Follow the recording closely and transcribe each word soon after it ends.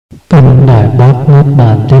bát niết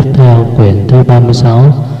bàn tiếp theo quyển thứ 36,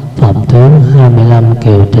 phẩm thứ 25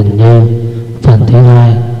 kiều Trình Như, phần thứ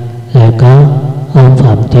 2. Lại có ông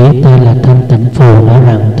Phạm Chí tên là Thanh Tịnh Phù nói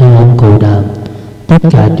rằng: thưa ông Cụ Đàm, tất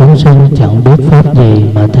cả chúng sinh chẳng biết pháp gì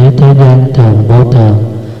mà thấy thế gian thường vô thường,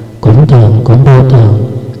 cũng vô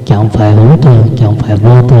thường, chẳng phải hữu thường, chẳng phải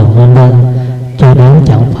vô thường, vân vân, cho đến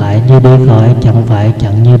chẳng phải như đi khỏi, chẳng phải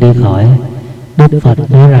chẳng như đi khỏi. Đức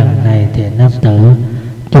Phật nói rằng: này thiện nam tử,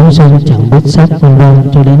 chúng sinh chẳng biết sắc, vân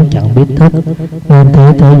vân, cho đến chẳng biết thức, nên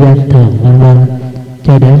thấy thế gian thường, vân vân,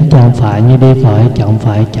 cho đến chẳng phải như đi khỏi, chẳng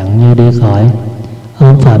phải chẳng như đi khỏi.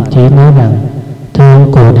 Ông Phạm Chí nói rằng: thưa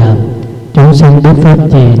ông Cụ Đàm, chúng sinh biết pháp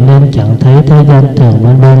gì nên chẳng thấy thế gian thường,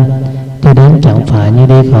 vân vân, cho đến chẳng phải như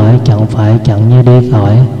đi khỏi, chẳng phải chẳng như đi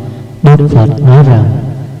khỏi. Đức Phật nói rằng: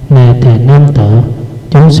 này thiện nam tử,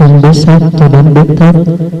 chúng sinh biết sắc cho đến biết thức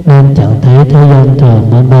nên chẳng thấy thế gian thường,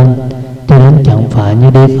 vân vân, cho đến chẳng phải như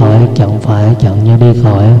đi khỏi, chẳng phải chẳng như đi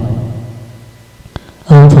khỏi.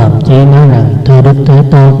 Ông Phạm Chí nói rằng: thưa Đức Thế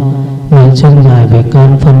Tôn, nguyện xin Ngài vì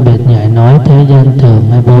con phân biệt dạy nói thế gian thường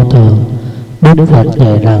hay vô thường. Đức Phật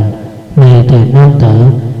dạy rằng: này thiện nam tử,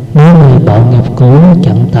 nếu người bỏ nghiệp cũ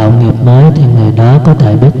chẳng tạo nghiệp mới thì người đó có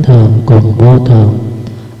thể biết thường cùng vô thường.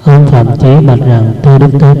 Ông Phạm Chí bạch rằng: thưa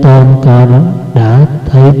Đức Thế Tôn, con đã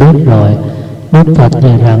thấy biết rồi. Đức Phật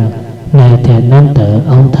dạy rằng: này thiện nam tử,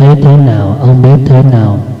 ông thấy thế nào, ông biết thế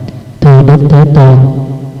nào? Thưa Đức Thế Tôn,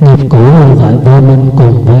 nghiệp cũ là gọi vô minh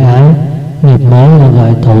cùng với ái, nghiệp mới là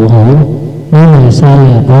gọi thụ hữu. Nếu người sai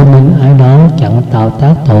lìa vô minh ái đó chẳng tạo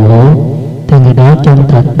tác thụ hữu thì người đó chân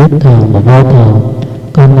thật biết thường và vô thường.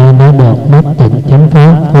 Con nay nói được mất tịnh chánh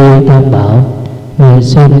pháp quy tam bảo, người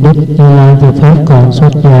xin Đức Như Lai cho phép con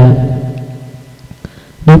xuất gia.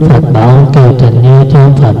 Đức Phật bảo ông Kiều Trình Như cho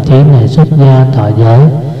ông Phạm Chí này xuất gia thọ giới.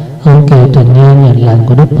 Ông Kiều Trình Như nhận lệnh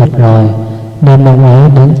của Đức Phật rồi nên ông ấy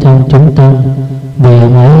đến trong chúng tăng, vì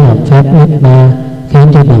ông ấy làm phép ít ba khiến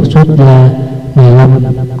cho được xuất gia. 15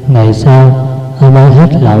 ngày sau, ông ấy hết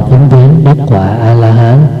lão vĩnh viễn đắc quả A La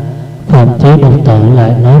Hán. Phạm Chí độc tử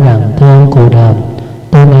lại nói rằng: thưa ông Cụ Đàm,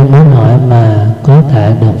 tôi đang muốn hỏi mà có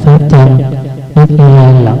thể được phép chăng? Đức Như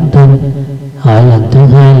Lai lặng thinh, hỏi lần thứ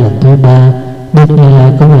hai, lần thứ ba, Đức Như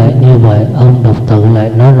Lai có lệ như vậy. Ông độc tử lại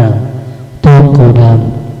nói rằng: thưa ông Cụ Đàm,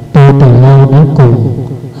 tôi từ lâu đã cùng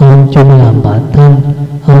ông chung làm bạn thân,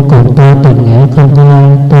 ông cùng tôi tình nghĩa không có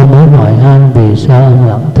ai, tôi mới hỏi han vì sao ông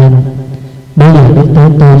lặng thinh. Bây giờ Đức Thế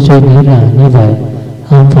Tôn suy nghĩ rằng như vậy,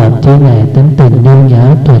 ông Phạm Chí này tính tình nhu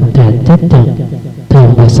nhã, thuần thiện, thiết thực,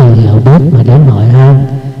 thường vì sự hiểu biết mà đến hỏi han,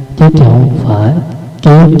 chứ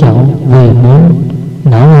chẳng vì muốn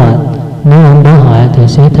náo loạn. Nếu ông đó hỏi thì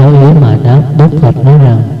sẽ theo ý mà đáp. Đức Phật nói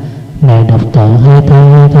rằng: này độc tử, hay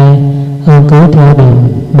thay, ông cứ theo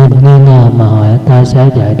đường mình nghi ngờ mà hỏi, ta sẽ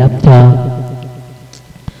giải đáp cho.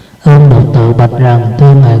 Ông độc tử bạch rằng: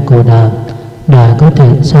 thưa ngài Cụ Đàm, Đài có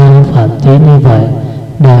thiện sao Phạm Chí như vậy?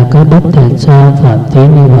 Đài có bất thiện sao Phạm Chí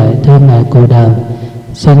như vậy? Thưa ngài Cụ Đàm,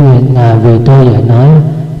 xin nguyện Ngài vì tôi giải nói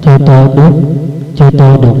cho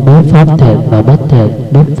tôi được biết pháp thiện và bất thiện.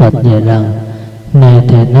 Đức Phật dạy rằng: này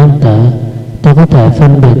thiện nam tử, tôi có thể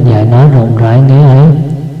phân biệt giải nói rộng rãi nghĩa ấy,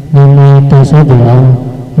 nhưng nay tôi sẽ vì ông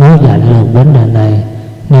nói giải lược vấn đề này.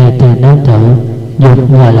 Này thiện nam tử,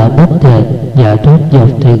 dục gọi là bất thiện, giải thoát dục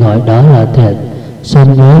thì gọi đó là thiện.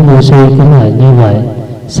 Sân giới ngu si cũng là như vậy.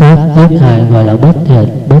 Sát giết hại gọi là bất thiện,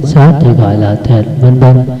 bất sát thì gọi là thiện, vân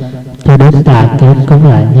vân, cho đến tà kiến cũng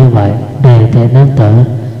là như vậy. Này thiện nam tử,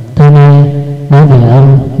 tôi nay nói về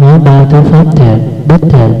ông nói 3 thứ pháp thiện, bất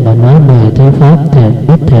thiện và nói 10 thứ pháp thiện,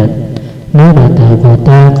 bất thiện. Nếu đệ tử của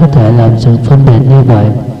ta có thể làm sự phân biệt như vậy,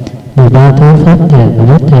 13 thứ pháp thiện và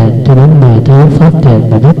bất thiện cho đến 10 thứ pháp thiện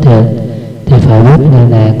và bất thiện, thì phải biết người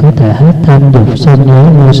này có thể hết tham dục, sân giới,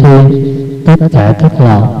 ngu si, tất cả các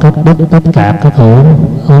lậu, các đức, tất cả các hữu.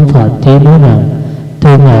 Ông Phật Chí nói rằng: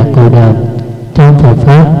 thưa ngài Cụ Đàm, trong Phật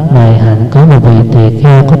pháp này hẳn có một vị tỳ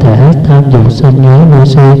kheo có thể hết tham dục, sân giới, ngu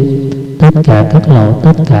si, tất cả các lậu,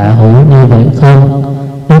 tất cả hữu như vậy không?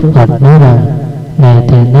 Đức Phật nói rằng: này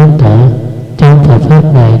thiện nam tử, trong Phật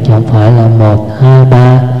pháp này chẳng phải là 1, 2,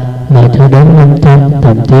 3 mà cho đến 500,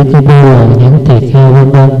 thậm chí có bao giờ những tỳ kheo vân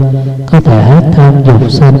vân có thể hết tham dục,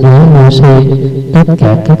 sân giới, ngu si, tất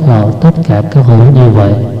cả các lậu, tất cả các hữu như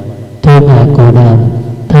vậy. Thưa ngài Cụ Đàm,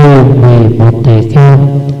 thay vì một tỳ kheo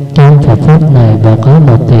trong Phật pháp này và có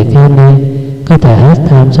một tỳ kheo ni có thể hết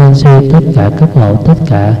tham sân si, tất cả các lậu, tất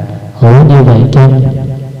cả hữu như vậy chăng?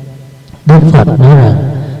 Đức Phật nói rằng: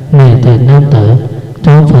 này thiện nam tử,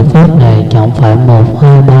 trong Phật pháp này chẳng phải 1,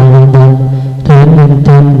 2, 3 vân vân thế nên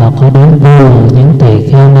tâm mà có đến vô lượng những tỳ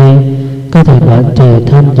kheo ni có thể đoạn trừ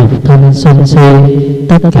tham dục, tham sân si,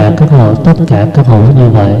 tất cả các lậu, tất cả các hữu như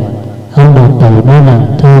vậy. Ông độc tử nói rằng: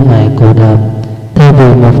 thưa ngài Cụ Đàm, thay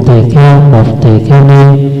vì một tỳ kheo, một tỳ kheo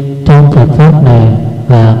ni trong Phật pháp này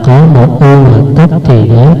và có một ưu và tất trì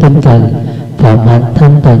giới tinh cần phạm hạnh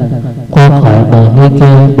thanh tịnh qua khỏi bờ nghi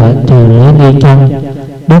kia đoạn trừ lấy nghi tranh.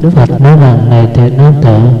 Đức Phật nói rằng: này Thiện nam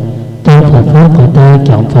tử, trong Phật pháp của ta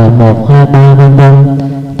chọn phải 1, 2, 3 vân vân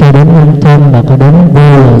cho đến 500 mà có đến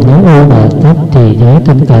vô lượng những ưu và tất trì giới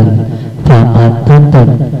tinh cần phạm hạnh thanh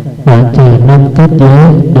tịnh đoạn trừ 5 kết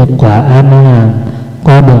giới được quả A Na Hàm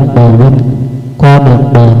qua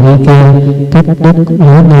được bờ nghi kia cách đức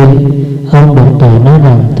lối ni. Ông độc tử nói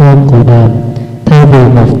rằng: thưa Cụ Đàm, thay vì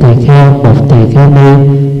một tỳ kheo, một tỳ kheo ni,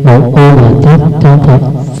 một ưu bà tất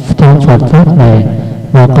trong Phật pháp này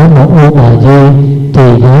và có một ưu bà duy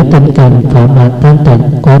trì giới tinh cần phạm hạnh thanh tịnh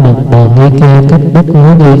qua được bờ nghi kia cách đức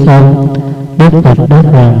lối ni không? Đức Phật đáp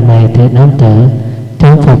rằng: này Thiện nam tử,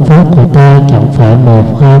 trong Phật pháp của ta chẳng phải 1,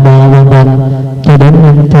 2, 3 vân vân cho đến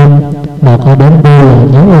 500 mà có đến vô lượng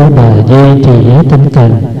những ưu bà duy trì giới tinh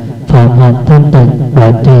cần phạm hạnh thanh tịnh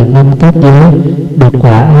đoạn trừ 5 kết giới được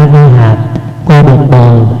quả A Na Hàm qua được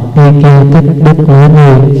bờ nghi kia cách đức lối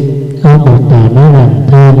ni. Ông Bụt Tử nói rằng: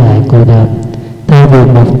 thưa ngài Cụ Đàm, thay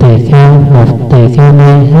vì một tỳ kheo, một tỳ kheo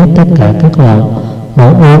ni hết tất cả các loại,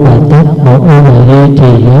 mỗi ưu bà tất, mỗi ưu bà duy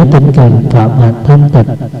trì giới tinh cần phạm hạnh thanh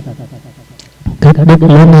tịnh cách đức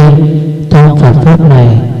lối ni trong Phật pháp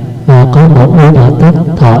này và có một ưu bà tất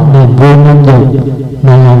thọ niềm vui năm dục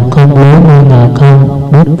mà lòng không lối nghi ngờ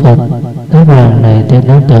không? Đức Phật đáp rằng: này Thiện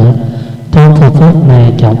nam tử, trong Phật pháp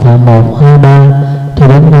này chẳng phải 1, 2, 3 cho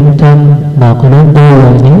đến 500 mà có đến vô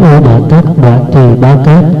lượng những ưu bà tất đoạn trừ 3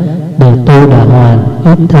 kết được tu đà hoàn,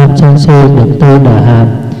 ít tham sân si được tu đà hàm.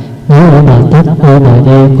 Những ưu bà tất, ưu bà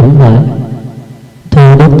duy cũng vậy.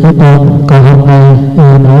 Thưa Đức Thế Tôn, câu hôm nay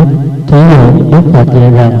nói thí dụ Đức Phật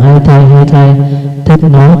dạy rằng hai thay, thích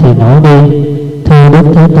nói thì nói đi. Thưa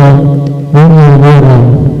Đức Thế Tôn, ví như vô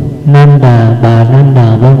lượng Nan Đà, Bà Nan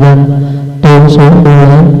Đà vân vân tu xuống đi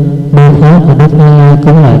lớn, mưa pháp của Đức Như Lai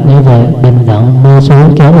cũng lại như vậy, bình đẳng mưa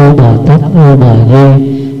xuống cho ưu bà tất, ưu bà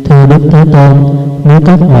duy. Thưa Đức Thế Tôn, nếu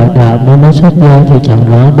các ngoại đạo muốn nói xuất gia thì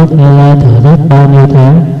chẳng rõ Đức Như Lai thử thách bao nhiêu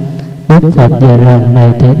tháng. Đức Phật dạy rằng: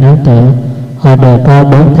 này Thiện nam tử, họ đề cao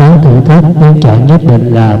 4 tháng thử thách nhưng chẳng nhất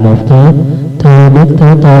định là một thứ. Thưa Đức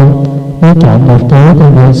Thế Tôn, nếu chọn một thứ thì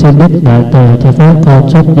nguyện xin Đức đại từ cho các con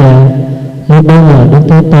xuất gia. Lúc bây giờ Đức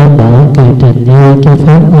Thế Tôn bảo ông Kỳ Trình Như cho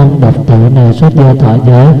phép ông độc tử này xuất gia thọ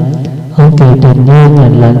giới. Ông Kỳ Trình Như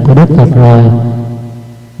nhận lệnh của Đức Phật rồi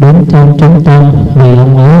đến trong chúng tăng vì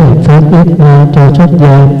ông ấy là pháp ít cho xuất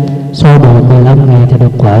gia. Sau độ 15 ngày thì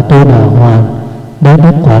được quả tu đà hoàn. Đến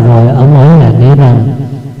đắc quả rồi, ông ấy lại nghĩ rằng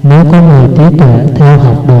nếu có người trí tuệ theo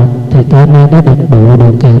học được thì tối nay đã được đủ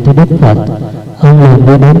điều kiện tới Đức Phật. Ông liền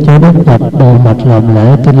đi đến chỗ Đức Phật, đồ mặt làm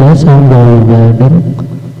lễ kinh lễ xong rồi về đến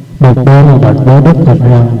một bên và bạch với Đức Phật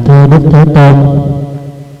rằng: thưa Đức Thế Tôn,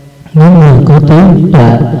 nếu người có trí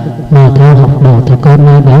tuệ mà theo học được thì con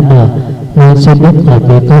nay đã được. Nên xin Đức Phật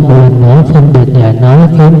vì con một lần nữa phân biệt dạy nói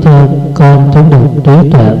khiến cho con chứng được trí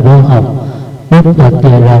tuệ vô học. Đức Phật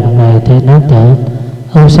dạy rằng: này Thiện nam tử,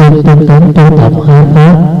 ông xin tinh tấn tu tập 2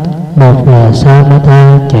 pháp, một là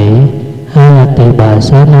Samatha chỉ, 2 là Tỳ Bà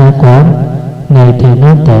Xá Na Quán. Này Thiện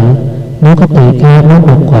nam tử, nếu có tỳ kheo muốn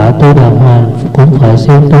được quả tu đà hoàn cũng phải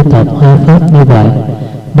xin tu tập 2 pháp như vậy.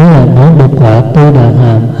 Nếu là muốn được quả tu đà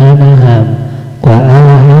hàm, A Na Hàm, quả A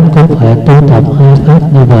La Hán cũng phải tu tập 2 pháp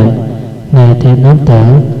như vậy. Này Thiện nam tử,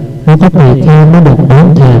 nếu có tỳ kheo mới được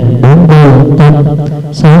 4 thiền, 4 vô lượng tâm,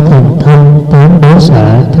 6 thần thông, 8 bố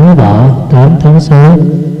xả, 9 võ, 8 thắng xứ,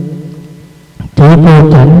 trí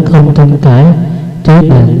vô chánh không tinh cái, trí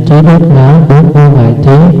định, trí đốt não, 4 vô ngoại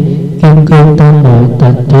trí, kim cương tam muội,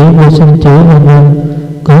 tịnh trí, vô sinh trí vân vân,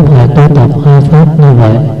 cũng phải tu tập 2 pháp như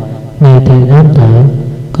vậy. Này Thiện nam tử,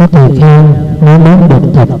 có tỳ kheo nếu muốn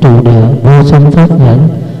được tập trụ địa, vô sinh pháp nhẫn,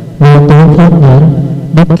 vô tướng pháp nhẫn,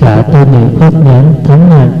 Bất khả tư nghị pháp nhẫn,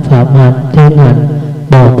 thánh hạnh, phạm hạnh, thiên hạnh,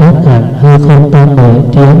 Bồ Tát hạnh, hư không tam muội,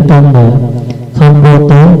 trí tam muội, không vô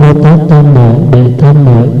tướng, vô tác tam muội, bị tam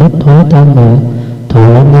muội, bất thối tam muội, thủ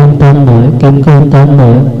nguyên tam muội, kim cương tam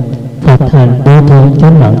muội, Phật hành, vô thường,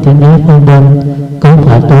 chánh lặng, chánh giác vân vân, cũng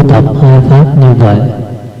phải tu tập 2 pháp như vậy.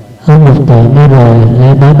 Ông Mục Tử nói rồi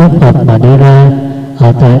lấy bá Đức Phật mà đi ra,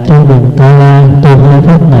 ở tại trong vùng Ta La tu 2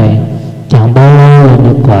 pháp này, chẳng bao lâu là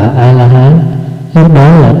được quả A La Hán. Lúc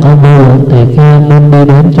đó là có vô lượng tỳ kheo nên đi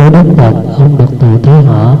đến chỗ Đức Phật. Ông được tự thấy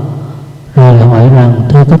họ rồi hỏi rằng: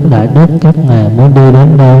 thưa các đại đức, các ngài muốn đi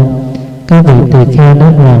đến đâu? Các vị tỳ kheo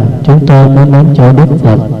nói rằng: chúng tôi muốn đến chỗ Đức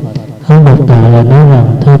Phật. Ông Mục Tử lại nói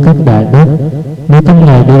rằng: thưa các đại đức, nếu các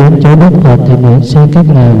ngài đi đến chỗ Đức Phật thì nguyện xin các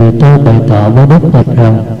ngài vì tôi bày tỏ với Đức Phật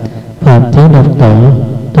rằng: phạm chí độc tử,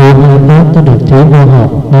 tuy hai pháp có được trí vô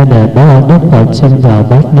học, nên để báo ân Đức Phật sinh vào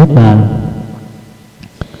bát niết bàn.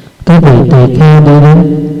 Các vị tỳ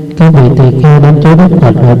kheo đến chỗ Đức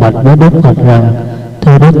Phật rồi bạch với Đức Phật rằng: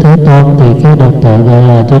 thưa Đức Thế Tôn, tỳ kheo đệ tử gọi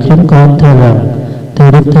là cho chúng con theo rằng: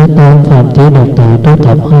 thưa Đức Thế Tôn, phạm chí đệ tử tu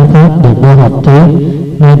tập hai pháp được vô học trí,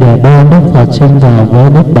 nên để báo ân Đức Phật sinh vào với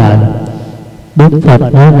niết bàn. Đức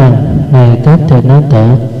Phật nói rằng: này các thiện nam tử,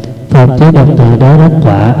 phạm chí đệ tử đó đắc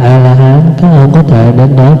quả A La Hán, các ông có thể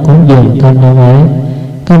đến đó cúng dường thân ông ấy.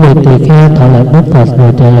 Các vị tỳ kheo thọ lệnh Đức Phật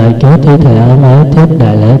rồi trở lại chỗ thi thể ông ấy thiết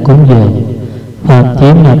đại lễ cúng dường. Phạm chí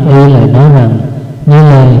nạp y lại nói rằng: như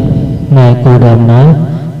lời ngài Cù Đàm nói,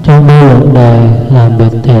 trong ba luận đời làm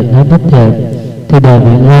việc thiện hay bất thiện, thì đời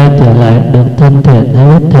vị lai trở lại được thân thiện hay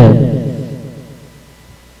bất thiện.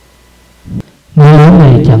 Nguyên lý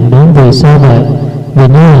này chẳng đúng. Vì sao vậy? Vì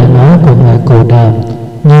như lời nói của ngài Cù Đàm,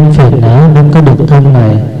 nhân phiền não nên có được thân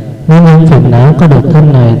này. Nếu nhân phiền não có được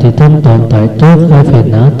thân này thì thân tồn tại trước hay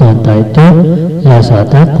phiền não tồn tại trước, là sở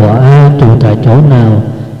tác của ai, trụ tại chỗ nào?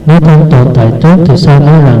 Nếu thân tồn tại trước thì sao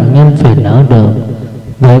nói rằng nhân phiền não được?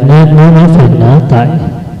 Vậy nên nếu nói phiền não tại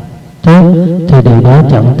trước thì điều đó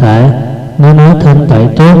chẳng thể. Nếu nói thân tại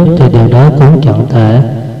trước thì điều đó cũng chẳng thể.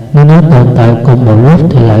 Nếu nói tồn tại cùng một lúc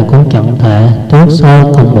thì lại cũng chẳng thể. Trước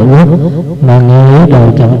sau cùng một lúc mà nghe ý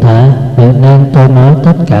đều chẳng thể. Vậy nên tôi nói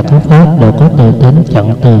tất cả các pháp đều có tự tính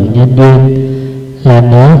chẳng từ nhân duyên. Là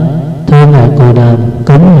nữa, thưa ngài Cù Đàm,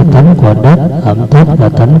 cứng là tánh của đất, ẩm thấp là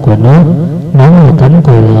tánh của nước, nóng là tánh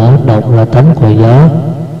của lửa, độc là tánh của gió.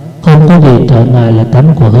 Không có gì trở ngại là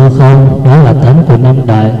tánh của hư không, đó là tánh của năm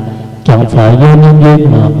đại. Chẳng phải do nhân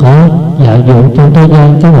duyên mà có. Giả dụ trong thế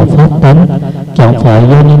gian có một pháp tánh, chẳng phải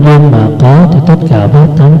do nhân duyên mà có, thì tất cả pháp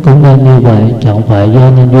tánh cũng nên như vậy, chẳng phải do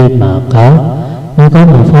nhân duyên mà có. Nếu có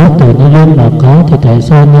một pháp từ nhân duyên mà có, thì tại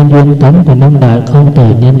sao nhân duyên tánh của năm đại không từ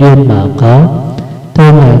nhân duyên mà có?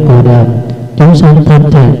 Thưa ngài Cù Đàm, chúng sanh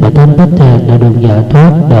thân thiện và thân bất thiện đều được giải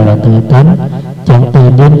thoát, đều là tự tánh, chẳng từ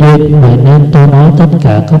nhân duyên. Vậy nên tôi nói tất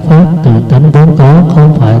cả các pháp tự tánh vốn có,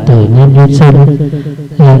 không phải từ nhân duyên sinh.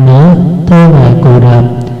 Là nữa, thưa ngài Cù Đàm,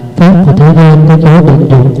 pháp của thế gian có chỗ định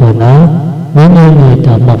dụng của nó. Ví như người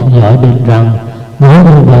thợ mộc giỏi định rằng gỗ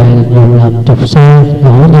như vậy dùng làm trục xe,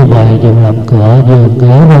 gỗ như vậy dùng làm cửa, giường,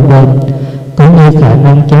 ghế, vân vân. Cũng như khả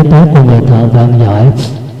năng chế tác của người thợ vàng giỏi.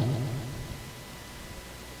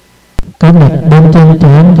 Cái mạch bên trên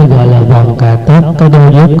trán thì gọi là vòng cà tóc, cái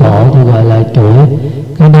đeo dưới cổ thì gọi là chuỗi,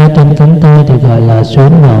 cái đeo trên cánh tay thì gọi là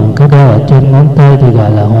xuyến vòng, cái đeo ở trên ngón tay thì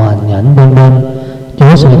gọi là hoàn nhẫn, vân vân.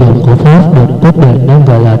 Chỗ sử dụng của pháp được quyết định nên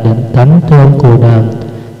gọi là định tánh. Thưa ông Cù Đàm,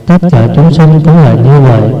 tất cả chúng sinh cũng là như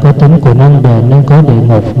vậy, có tính của năm đời nên có địa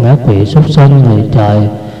ngục, ngã quỷ, súc sanh, người trời.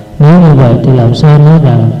 Nếu như vậy thì làm sao nói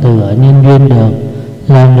rằng từ ở nhân duyên được?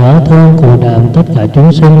 Là nữa, thưa ông Cù Đàm, tất cả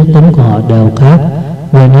chúng sinh tính của họ đều khác,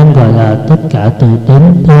 vậy nên gọi là tất cả tự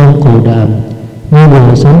tính. Thưa ông Cù Đàm, như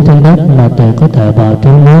bùa sống trên đất mà tự có thể vào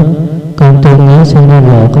trong nước, con tôm ngái sinh ra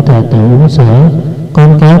rồi có thể tự uống sữa,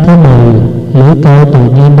 con cá thứ 10 lưới câu tự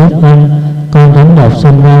nhiên đất ăn, con rắn độc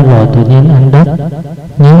sinh ra rồi tự nhiên ăn đất.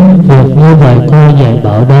 Những việc như vậy có ai dạy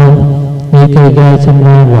bảo đâu? Như cây gai sinh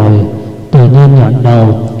ra rồi tự nhiên nhọn đầu,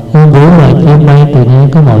 con vũ loài chim bay tự nhiên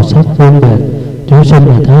có màu sắc riêng biệt. Chúng sinh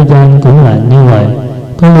ở thế gian cũng là như vậy,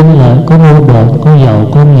 có linh lợi, có ngu bộn, có giàu,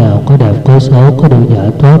 có nghèo, có đẹp, có xấu, có được giải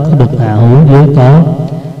thoát, có được hạ huống dưới có.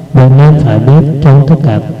 Vậy nên phải biết trong tất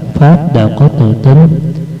cả pháp đều có tự tính.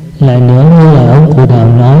 Lại nữa, như là ông Cụ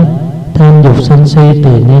Đàm nói, tham dục sân si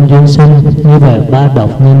từ nhân duyên sinh, như vậy ba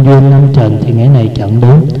độc nhân duyên năm trần thì nghĩa này chẳng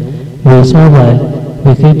đúng. Vì sao vậy?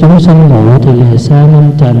 Vì khi chúng sinh ngủ thì lìa xa năm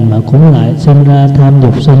trần mà cũng lại sinh ra tham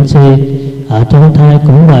dục sân si. Ở trong thai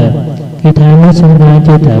cũng vậy, khi thai mới sinh ra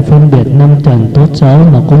chưa thể phân biệt năm trần tốt xấu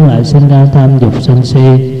mà cũng lại sinh ra tham dục sân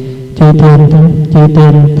si. Chư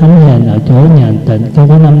tiên thánh hiền ở chỗ nhàn tịnh không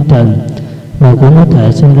có năm trần mà cũng có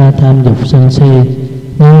thể sinh ra tham dục sân si,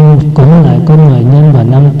 nhưng cũng lại có người nhân và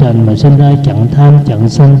năm trần mà sinh ra chẳng tham, chẳng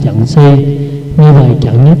sân, chẳng si. Như vậy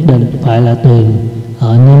chẳng nhất định phải là từ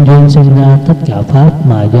ở nhân duyên sinh ra tất cả pháp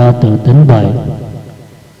mà do tự tính vậy.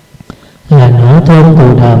 Là nữa, thưa ông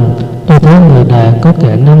Cụ Đàm, tôi thấy người đời có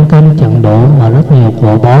kẻ 5 cân chẳng đủ mà rất nhiều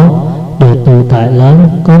của báu, được tự tại lớn,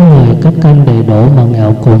 có người các cân đầy đủ mà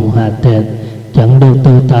nghèo cùng hạ tiện, chẳng được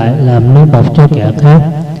tự tại làm nô bộc cho kẻ khác.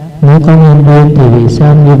 Nếu có nhân duyên thì vì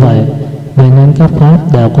sao như vậy? Vậy nên các pháp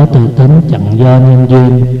đều có tự tính chẳng do nhân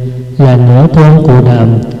duyên. Là nữa, thưa ông Cụ Đàm,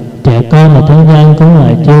 trẻ con ở thế gian cũng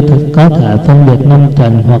lại chưa thực có thể phân biệt năm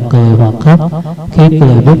trần, hoặc cười hoặc khóc, khi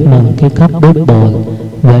cười biết mừng, khi khóc biết buồn.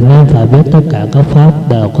 Vậy nên phải biết tất cả các pháp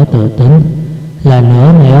đều có tự tính. Là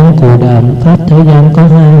nữa, này ông Cụ Đàm, pháp thế gian có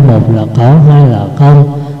hai, một là có, hai là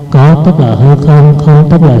không. có tức là hư không, không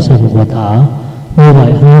tức là sừng của thỏ. Như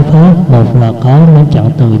vậy hai pháp, một là có nên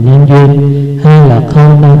chẳng từ nhân duyên, hai là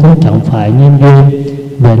không nên cũng chẳng phải nhân duyên.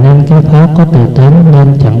 Vậy nên cái pháp có từ tính nên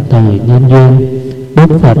chẳng từ nhân duyên.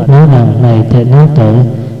 Đức Phật nói rằng: này thiện nam tử,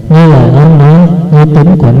 như lời ông nói, như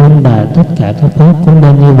tính của năm đại tất cả các pháp cũng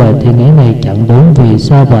nên như vậy, thì nghĩa này chẳng đúng. Vì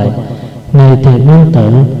sao vậy? Này thiện nam tử,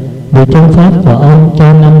 vì trong pháp của ông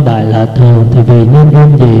cho năm đại là thường, thì vì nhân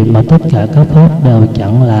duyên gì mà tất cả các pháp đều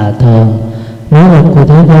chẳng là thường? Nếu vật của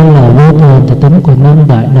thế gian là vô thường, thì tính của năm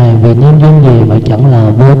đại này vì nhân duyên gì mà chẳng là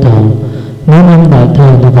vô thường? Nếu năm đại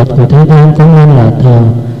thường thì vật của thế gian cũng nên là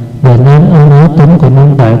thường. Vậy nên ông nói tính của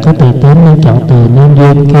năm đại có từ tính nên chẳng từ nhân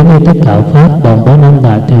duyên, khiến như tất cả pháp đồng với năm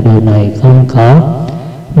đại thì điều này không có.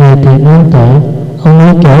 Này thiện nam tử, ông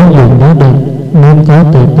nói chỗ dùng đó định nên có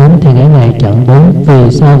từ tính, thì cái này chẳng đúng.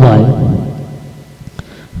 Vì sao vậy?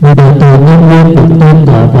 Vì từ nhân duyên được tên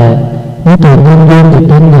gọi vậy. Nếu từ nhân duyên được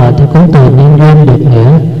tên gọi thì cũng từ nhân duyên được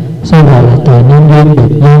nghĩa. Sao gọi là từ nhân duyên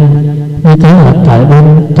được danh? Như cái hạt tại bên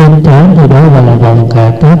trên trán thì đó gọi là vòng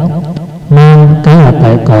cà tóc, mang cái hạt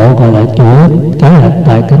tại cổ gọi là chuỗi, cái hạt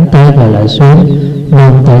tại cánh tay gọi là xuyến,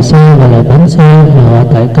 lòng tại xe gọi là bánh xe, lửa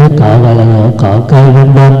tại cây cọ gọi là lửa cọ cây,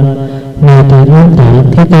 vân vân. Này từ nhân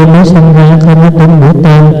tử, khi cây mới sinh ra không có tính mũi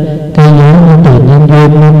tên, cây giáo nên từ nhân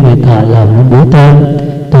duyên nên người thợ làm nó mũi tên,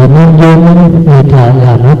 từ nhân duyên nên người thợ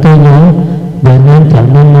làm nó cây giáo. Vậy nên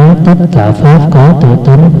chẳng nên nói tất cả pháp có tự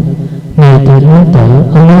tính. Này từ nhân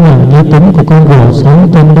tử, ông nói rằng như tính của con rùa sống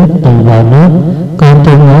trên đất từ vào nước, con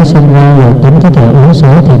trên nó sinh ra rồi tính có thể uống số,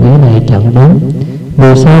 thì nghĩa này chẳng đúng.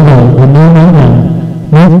 Vì sao vậy? Vì nếu nói rằng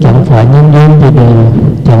nếu chẳng phải nhân duyên thì đều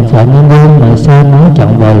chẳng phải nhân duyên, mà sao nó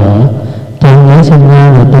chẳng vào lửa? Trong nó sinh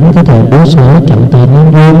ra rồi tính có thể bố số, chẳng từ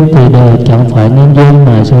nhân duyên thì đều chẳng phải nhân duyên,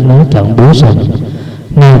 mà sao nó chẳng bố sừng.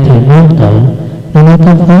 Này thì nhân tử, nếu nói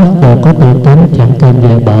các pháp đều có tự tính, chẳng cần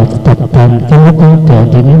dạy bảo tập thành cái lúc quan trọng,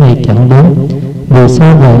 thì cái này chẳng đúng. Vì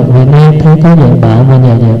sao vậy? Vì nay thấy có dạy bảo và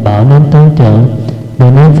nhờ dạy bảo nên tăng trưởng, vì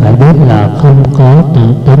nên phải biết là không có tự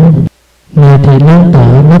tính. Người thì năng tử,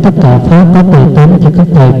 nếu tất cả pháp có tự tính thì các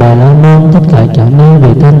thầy Bà La Môn tất cả chẳng nên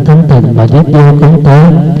vì thân thanh tịnh mà giết vô cúng tế.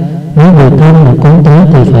 Nếu vì thân mà cúng tế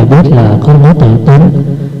thì phải biết là không có tự tính.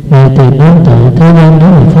 Người thì năng tử, thế gian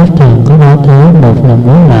nếu là pháp thường có ba thứ: một là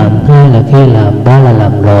muốn làm, hai là khi làm, ba là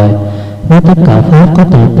làm rồi. Nếu tất cả pháp có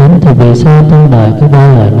tự tính thì vì sao trong đời có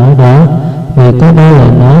ba lời nói đó? Vì có ba lời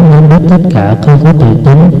nói nên biết tất cả không có tự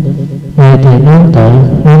tính. Người thì năng tử,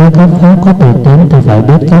 nếu các pháp có tự tính thì phải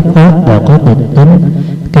biết các pháp đều có tự tính.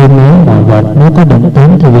 Cây mới mọi vật nếu có định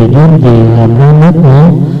tính thì vì duyên gì làm ra nước ngố,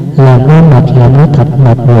 làm ra mật, làm ra thạch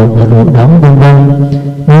mật, rượu đóng, vân vân.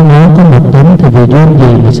 Nếu nó có một tính thì vì duyên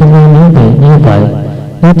gì mà sinh ra những vị như vậy?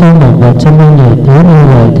 Nếu trong một vật sinh ra nhiều thứ như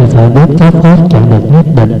vậy thì phải biết các pháp chẳng được nhất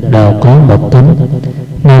định đều có một tính.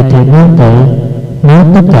 Này thì năng tử, nếu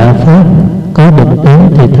tất cả pháp có định tính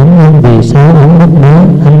thì thánh nhân vì sao uống nước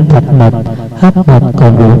muối, ăn thạch mật, hấp mật,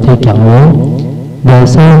 còn rượu thì chẳng uống? Về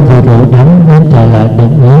sau vì rượu đắng nên trời lại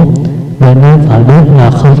được uống. Vậy nên phải biết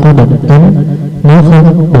là không có định tính. Nếu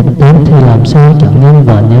không định tính thì làm sao chẳng nhân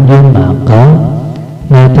và nhân duyên mà có.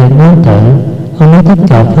 Này thì năng tử, ông nói tất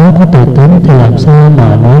cả pháp có tự tính thì làm sao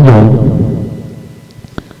mà nói dụ?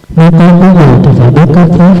 Nếu có ví dụ thì phải biết các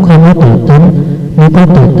pháp không có tự tính. Nếu có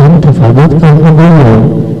tự tính thì phải biết không có ví dụ.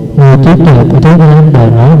 Người trí tuệ của thế gian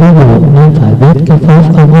đều nói ví dụ nên phải biết các pháp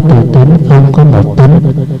không có tự tính, không có một tính.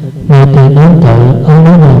 Người thì năng tử, ông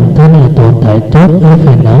nói rằng thân là tồn tại trước, hay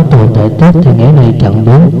phiền não tồn tại trước, thì nghĩa này chẳng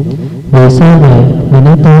đúng. Vì sao vậy? Vì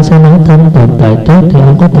nếu ta sẽ nói thân tồn tại trước thì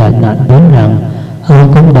ông có thể nạn đến rằng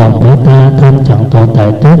ông cũng đồng với ta thân chẳng tồn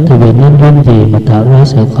tại trước, thì vì nhân duyên gì mà tạo ra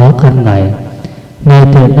sự khó khăn này? Này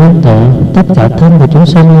thì năng tử, tất cả thân của chúng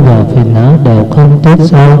sinh và phiền não đều không trước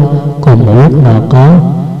sau, cùng một lúc mà có.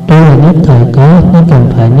 Đây là nhất thời có, nên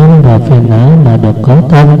cần phải nhân vào phiền não mà được có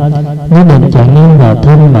thân, nhất định chẳng nhân vào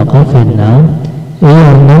thân mà có phiền não. Ý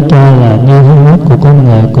ông nói cho là như hương mắt của con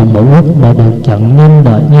người cùng một lúc mà được chẳng nhân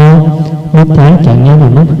đợi nhau. Mắt trái chẳng nhân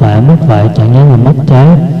vào mắt phải chẳng nhân vào mắt trái.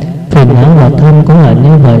 Phiền não và thân cũng là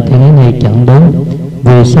như vậy, thì cái này chẳng đúng.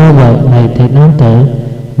 Vì sao vậy? Này thì năng tử,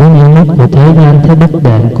 với những mắt của thế gian thấy bức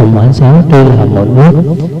đèn cùng ánh sáng tuy là một lúc,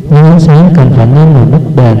 nhưng ánh sáng cần phải nhân vào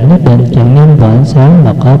bức đèn, nhất định chẳng nhân vào ánh sáng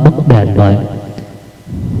mà có bức đèn vậy.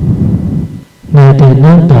 Này thì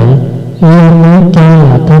năng tử, ý ông nói cho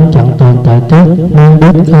là thân chẳng tồn tại trước nên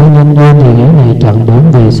biết không nhân duyên, thì nghĩa này chẳng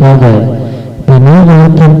đúng. Vì sao vậy? Vì nói ra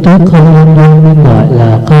thân trước không nhân duyên nên gọi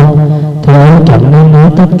là không, thì ông chẳng nên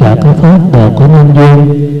nói tất cả các pháp đều có nhân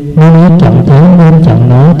duyên. Nếu nói chẳng thấy nên chẳng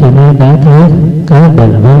nói, thì nên đã thấy cái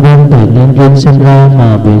bệnh vân vân từ nhân duyên sinh ra,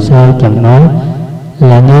 mà vì sao chẳng nói?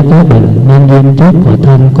 là như có bệnh, nên duyên trước của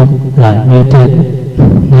thân cũng là như thế.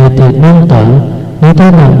 Người thì nương tử, nếu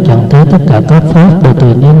thế nào chẳng thấy tất cả các pháp đều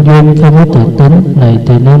từ nhân duyên không có tự tính. Này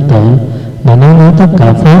thì nương tử, mà nếu nói tất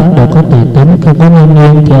cả pháp đều có tự tính không có nhân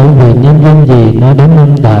duyên thì ông vì nhân duyên gì nói đến năm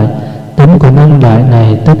đại? Tính của năm đại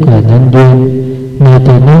này tức là nhân duyên. Này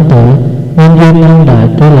thì nương tử, nhân duyên năm đại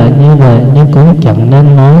tuy là như vậy nhưng cũng chẳng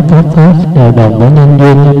nên nói các pháp đều đồng với nhân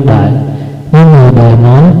duyên năm đại. Nhưng người đời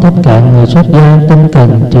nói tất cả người xuất gia tinh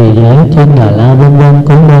cần trì giới, thiên đà la vân vân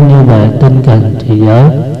cũng nên như vậy tinh cần trì giới.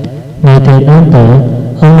 Này thì nương tử,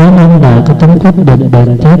 ông nói năm đại có tính quyết định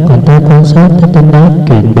bền chắc, còn ta quan sát thấy tính đó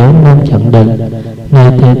chuyển biến nên chẳng định.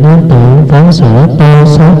 Này thì nương tử, ván sửa to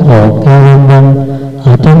xót hộ cao vân vân,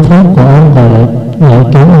 ở trong pháp của ông gọi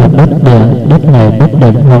kiến là đất địa, đất này bất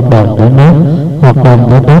định hoặc đồng với nước, hoặc đồng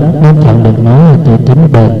với đất, nên chẳng được nói là tự tính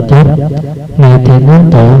bền chắc. Này thì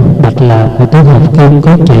nương tử, bạch lạc của tứ hợp kim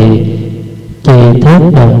có trì thép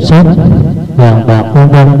đồng sắt vàng bạc vân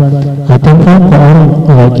vân, ở trong pháp của ông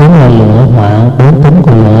gọi kiến là lửa hỏa. Bốn tính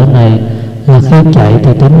của lửa này là khi chạy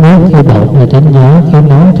thì tính nước, khi bỏng thì tính gió, khi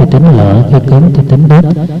nóng thì tính lửa, khi cứng thì tính đất.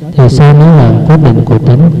 Thì sao nó làm quyết định của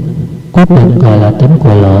tính? Quyết định gọi là tính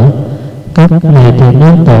của lửa. Các này thì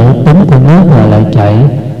nương tử, tính của nước gọi là chảy.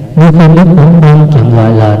 Nếu khi nước uống đông chẳng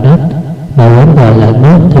gọi là đất, mà uống gọi là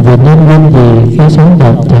nước, thì vì nhân duyên gì khi sống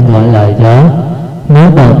động chẳng gọi là gió? Nếu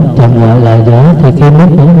động chẳng gọi là gió thì khi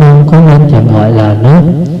nước uống đông có nên chẳng gọi là nước?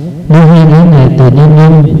 Nếu hai cái này từ nhân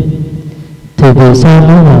duyên thì vì sao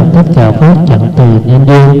nói rằng tất cả pháp chẳng từ nhân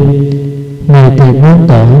duyên? Này thì nương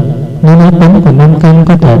tử, nếu nói tính của năm căn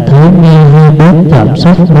có thể thấy nghe hay biết chạm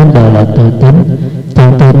xúc nên đều là tự tính,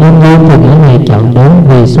 chẳng từ nhân duyên thì nghĩa này chẳng đúng.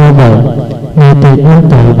 Vì sao vậy? Này thì nương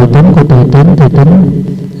tử, vì tính của tự tính thì tính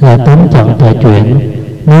là tính chẳng thể chuyển.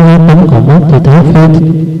 Nếu nói tính của mất thì thấy phi,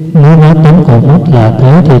 nếu nói tính của mất là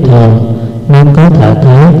thấy thì thường, nên có thể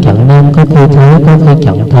thấy, chẳng nên có khi thấy, có khi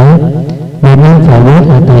chẳng thấy. Vì nên phải biết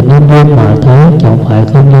là từ nhân duyên mà thấy, chẳng phải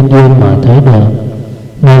không nhân duyên mà thấy được.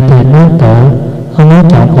 Này thì nương tử, ông nói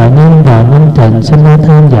chẳng phải nhân và năm trần sinh ra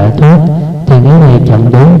tham giải thoát thì nghĩa này chẳng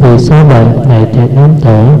đúng. Vì sao vậy? Này thì nương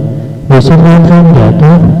tử, vì sinh ra tham giải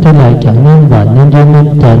thoát chứ lại chẳng nhân và nhân duyên năm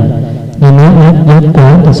trần. Nhưng nếu ác giác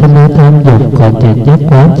quán thì sinh ra tham dục, còn thiện giác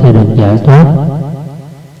quán thì được giải thoát.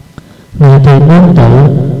 Này thì nương tử,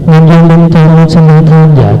 nhân duyên bên trong nên sinh ra tham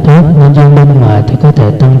giải thoát, nhân duyên bên ngoài thì có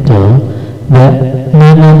thể tăng trưởng. Vậy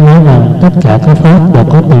nên nói rằng tất cả các pháp đều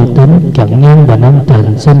có tự tính, chẳng nhân và năm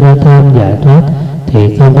trần sinh ra tham giải thoát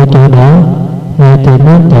thì không có chỗ đó. Này thì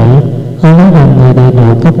nương tử, ông nói rằng người đầy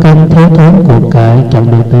đủ các căn thiếu thốn của cải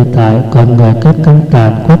chẳng được tự tại, còn người các căn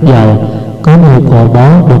tàn khuất giàu có nhiều của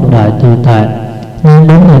báo được đại tự tại. Nhưng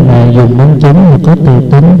đến người này dùng minh chứng mà có tự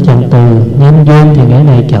tính chẳng từ nhân duyên thì nghĩa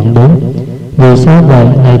này chẳng đúng. Vì sao vậy?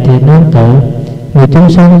 Này thì nương tử, người chúng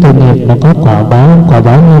sanh từ nghiệp mà có quả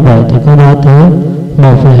báo như vậy thì có ba thứ: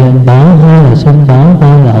 một là hiện báo, hai là sinh báo,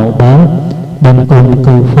 ba là hậu báo. Bình cùng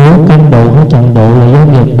cừ phú căn độ hay chẳng độ là do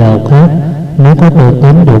nghiệp đều khác. Nếu có tự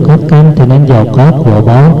tính đủ các căn thì nên giàu có của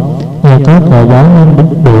báo, nhờ có của báo nên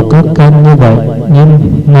đủ các căn như vậy. Nhưng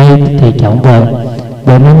nay thì chẳng vậy,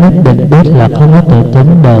 vậy nên nhất định biết là không có tự tính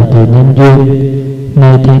đều từ nhân duyên.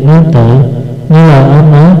 Này thì nương tử, như là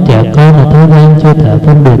ông nói trẻ con là thế gian chưa thể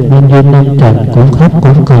phân biệt nhân duyên năm trần, cũng khóc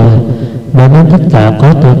cũng cười. Vậy nên tất cả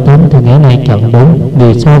có tự tính thì nghĩa này chẳng đúng.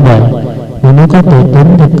 Vì sao vậy? Vì nếu có tự tính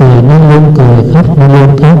thì cười nên luôn cười, khóc nên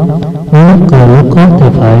luôn khóc. Nếu lúc cười lúc khóc thì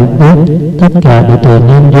phải biết tất cả đều từ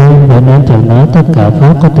nhân duyên. Vậy nên chẳng nói tất cả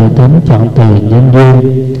pháp có tự tính chẳng từ nhân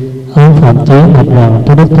duyên. Ông Phạm Chí bạch rằng: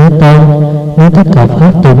 Thưa Đức Thế Tôn, nếu tất cả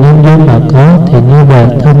pháp từ nhân duyên mà có thì như vậy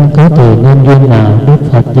thân có từ nhân duyên nào? Đức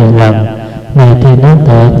Phật dạy rằng: Này thì nương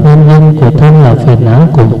tử, nguyên nhân của thân là phiền não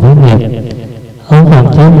cùng với nghiệp. Ông Phạm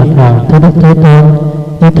Chí bạch rằng: Thưa Đức Thế Tôn,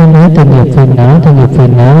 nếu thân nói từ nghiệp phiền não thì nghiệp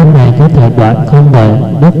phiền não này có thể đoạn không vậy?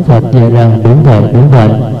 Đức Phật dạy rằng: Đúng vậy, đúng vậy.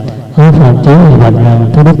 Ông Phạm Chí bạch rằng: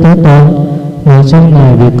 Thưa Đức Thế Tôn, người sinh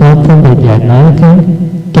này vì con không được dạy nói khác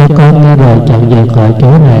cho con nghe rồi chẳng về khỏi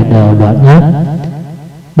chỗ này đều đoạn hết.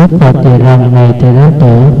 Đức Phật dạy rằng: Này thì nương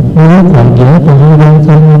tử, nếu còn nhớ của hai bên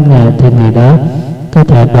không ngâm nghề thì người đó có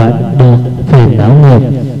thể đoạn được phiền não nghiệp.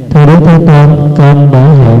 Thưa Đức Thế Tôn, con đã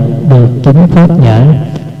hiểu được chính pháp nhãn.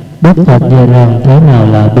 Đức Phật dạy rằng: Thế nào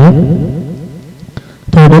là biết?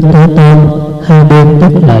 Thưa Đức Thế Tôn, hai bên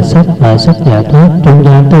tức là sắc và sắc giải thoát, trung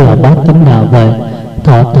gian tức là bát chánh đạo vậy.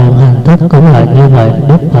 Thọ tưởng hành thức cũng là như vậy.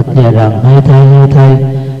 Đức Phật dạy rằng: Hay thay, hay thay.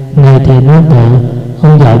 Này thì nương tử,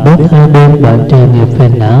 ông giải biết hai bên đoạn trừ nghiệp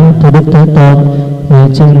phiền não. Thưa Đức Thế Tôn,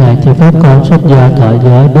 người sinh này chỉ phép con xuất gia thọ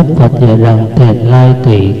giới. Đức Phật dạy rằng: Thiện lai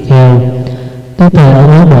tỷ kheo. Tức thời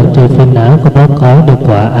ông ấy đoạn trừ phiền não của bác có được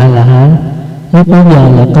quả A La Hán. Lúc bấy giờ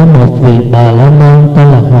là có một vị Bà La Môn tên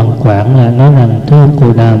là Hoàng Quảng lại nói rằng: thưa ông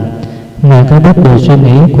Cù Đàm, ngài có biết được suy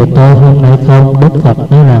nghĩ của tôi hôm nay không? Đức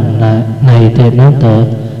Phật nói rằng: này thiện nam tử,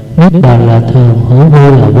 niết bàn là thường, hữu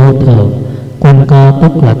vi là vô thường, quanh co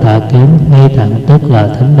tức là tà kiến, ngay thẳng tức là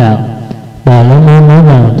thánh đạo. Bà La Môn nói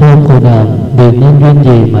rằng: thưa ông Cù Đàm, vì nhân duyên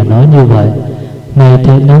gì mà nói như vậy? Này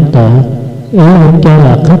thiện nam tử, ý ông cho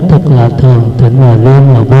là khất thực là thường, thịnh và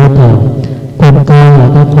riêng là vô thường, quanh co là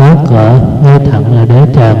cái khóa cỡ, ngay thẳng là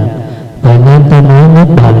đế tràng. Vậy nên tôi nói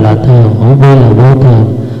niết bàn là thường, hữu vi là vô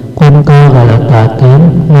thường, quanh co gọi là tà kiến,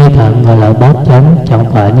 ngay thẳng gọi là bát chánh, chẳng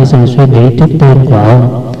phải như sự suy nghĩ trước tiên của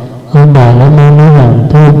ông. Ông Bà La Môn nói rằng: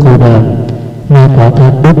 thưa ông Cù Đàm, ngài quả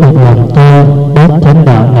thật biết được lòng tôi, bát chánh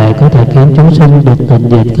đạo này có thể khiến chúng sinh được tịnh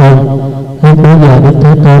diệt không? Lúc bấy giờ Đức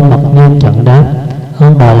Thế Tôn mặc nhiên chẳng đáp.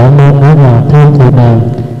 Ông Bà La Môn nói rằng: thưa ông Cù Đàm,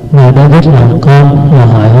 ngài đã biết lòng con là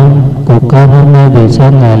hỏi ông của con hôm nay vì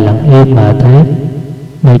sao ngài lặng im mà thấy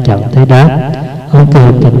ngài chẳng thấy đáp. Ông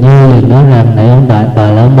Kiều Tình Như liền nói rằng: này ông Đại Bà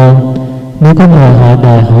La Môn, nếu có người hỏi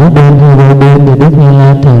đời hữu biên hay vô biên thì Đức Như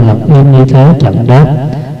Lai thường lặng im như thế chẳng đáp.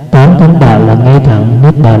 Tám thánh đạo là ngay thẳng,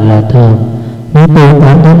 niết bàn là thường. Nếu tu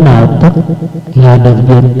tám thánh đạo tức là được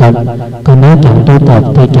diệt tận, còn nếu chẳng tu tập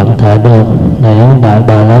thì chẳng thể được. Này ông Đại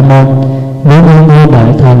Bà La Môn, nếu ông nghe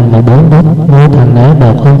đại thành mà bốn đất ngôi thành ấy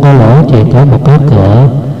đều không có lỗ, chỉ có một cái cửa.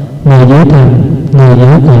 Người dưới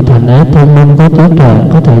cửa thành ấy thông minh có trí tuệ,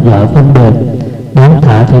 có thể giỏi phân biệt, đáng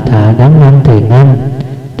thả thì thả, đáng ngăn thì ngăn.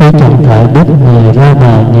 Tôi chẳng thể biết người ra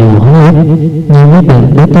vào nhiều hay ít, nhưng nhất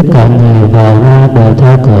định biết tất cả người vào ra đều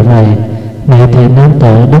theo cửa này. Này thì nam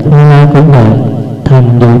tử, Đức Như Lai cũng vậy,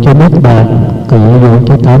 thành dụ cho niết bàn, cửa dụ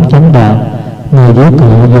cho tám chánh đạo, người dưới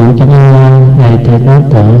cửa dụ cho Như Lai. Này thì nam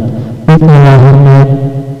tử, Đức Như Lai hôm nay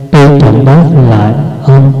tuy chẳng đáp lại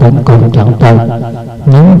ông tịnh cùng chẳng tận,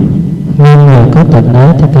 nhưng người có tịnh ấy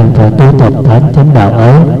thì cần phải tu tập tám chánh đạo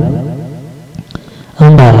ấy.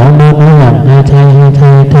 Ông Bà La Môn nói rằng: hai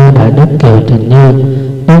thay theo Đại Đức Kiều Tình Như,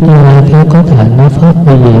 Đức Như Lai khi có thể nói pháp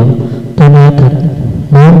vi diệu, tôi nay thật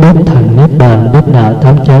muốn biết thành niết bàn, biết đạo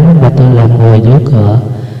tám chánh, và tôi là người dưới cửa.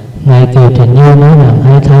 Ngài Kiều Tình Như nói rằng: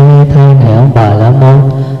 hai thay này ông Bà La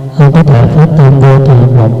Môn, ông có thể phát tâm vô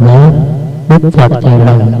thường rộng lớn. Đức Phật nhiều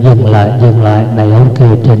lần dừng lại, này ông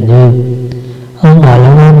Kiều Tình Như, ông Bà La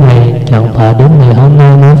Môn này chẳng phải đến ngày hôm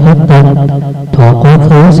nay mới phát tâm. Thọ quá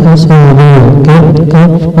khứ xa xưa vô lượng kiếp, các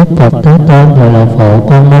Đức Phật Thế Tôn gọi là Phổ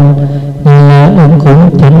Quang Minh, Như Lai ứng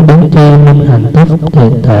cúng chánh biến tri minh hành tích,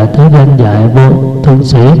 thiện thể thế danh dạy vô thượng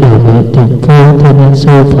sĩ điều ngự trường phu thiên nhân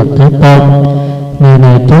sư Phật Thế Tôn. Người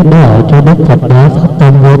này trước đó ở cho Đức Phật đó phát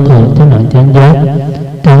tâm vô thường cho nặng chánh giác.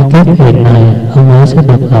 Trong kiếp hiện này, ông ấy sẽ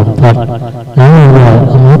được lòng Phật. Nói rồi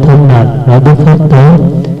ông ấy thông đạt nói biết pháp tế,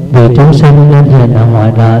 vì chúng sinh nên hiện ở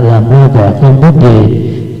ngoại đạo làm ra vẻ không biết gì.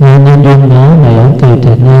 Nghe nhân duyên nói, này ông Kiều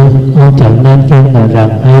Tình Như, ông chẳng nên khen ngợi rằng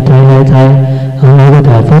hai thay, ông ấy có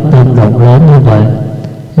thể phát tâm rộng lớn như vậy.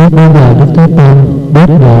 Lúc bây giờ Đức Thế Tôn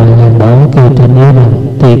biết rồi liền bảo ông Kiều Tình Như rằng: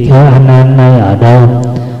 tỳ kheo A Nan nay ở đâu?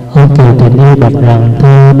 Ông Kiều Tình Như bạch rằng: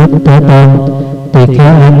 thưa Đức Thế Tôn, tỳ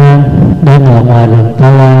kheo A Nan đang ở ngoài rừng Ta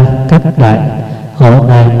La, cách đại hộ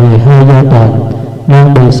này 12 gia tuần,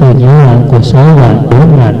 đang bị sự nhiễu loạn của số loạn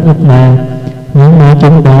 4.000 ức ma. Những ma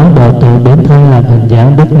chúng đó đều tự biến thân làm hình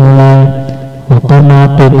dáng Đức Như Lai. Hoặc con ma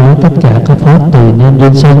tuyên nói tất cả các pháp từ nhân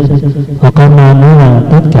duyên sinh, hoặc con ma nói rằng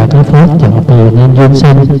tất cả các pháp chẳng từ nhân duyên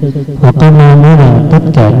sinh, hoặc con ma nói rằng tất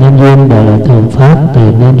cả nhân duyên đều là thường pháp, từ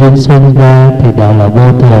nhân duyên sinh ra thì đều là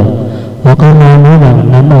vô thường. Hoặc con ma nói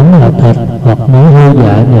rằng nắm ấn là thật, hoặc nói hư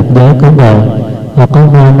giả nghiệp giới có đời. Hoặc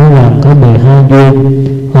con ma nói rằng có 12 duyên,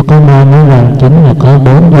 hoặc con ma nói rằng chính là có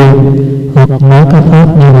 4 duyên, hoặc nói các pháp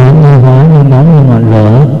như hóa, như nóng, như ngọn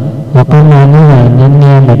lửa. Hoặc con ma nói rằng nhân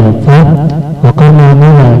nghe mà được pháp, hoặc con ma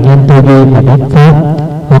nói rằng nhân tư duy mà đắc pháp,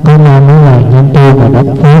 hoặc con ma nói rằng nhân tu mà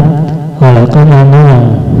đắc pháp, hoặc lại con ma nói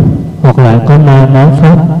rằng, hoặc lại con ma nói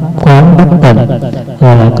pháp quán bất tịnh,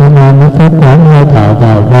 hoặc lại con ma nói pháp quán hơi thở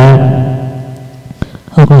vào ra,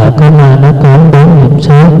 hoặc lại con ma nói quán bốn niệm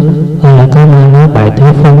xứ, hoặc lại con ma nói 7 thứ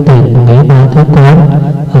phương tiện nghĩ 3 thứ quán,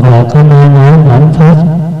 hoặc lại con ma nói quán pháp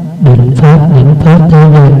định pháp, những pháp thế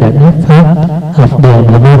gian đại nhất pháp, học điều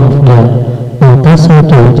và vô học điều, Bồ Tát sơ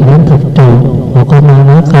trụ cho đến thực trụ. Hoặc con ma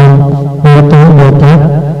nói không vô tú vô tác,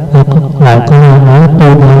 hoặc lại con ma nói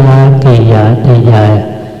tu đa la kỳ dạ tỳ dài,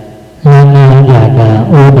 la na già đà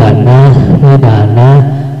u đà na ni đà na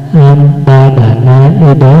am ba đà na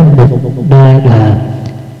y đế mục đa đà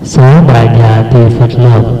xá đại nhà tỳ Phật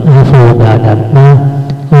lộc a phù đà đạt ma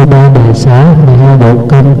u ba đề xá 12 bộ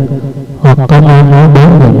kinh. Hoặc có ai nói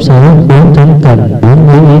 4 niệm xứ, 4 chánh cần, 4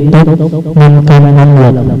 lý ý túc, 5 căn 5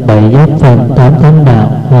 lực, 7 giác phần, 8 thánh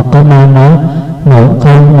đạo. Hoặc có ai nói nội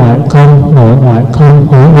không, ngoại không, nội ngoại không,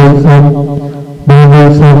 hữu vi không, vô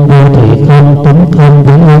vi không, vô thủy không, tính không,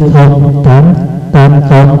 viễn ý không, tam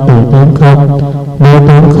không, tự tướng không, vô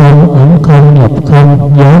tướng không, ấn không, nhập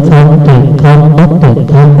không, giới không, tiện không, bất tiện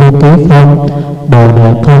không, vô ký không, bồ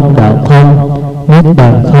đề không, đạo không, niết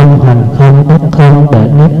bàn không, hành không, đắc không, đệ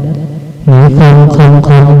nhất, nghĩa không, không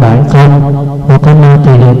không, đại không. Hoặc có nơi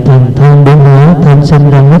thì hiện thành thân biến hóa, thân sinh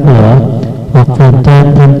ra nước lửa. Hoặc phần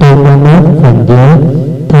trên thân tu ra nước, phần dưới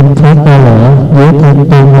thân phát ra lửa, dưới thân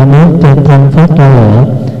tu ra nước, trên thân phát ra lửa.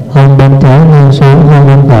 Hơn bên trái nghiêng xuống, hơn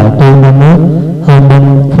bên phải tu ra nước, hơn bên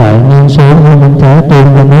phải nghiêng xuống, hơn bên trái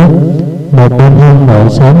tu ra nước. Một bên hông nội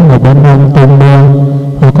sống, một bên hông tung mơ.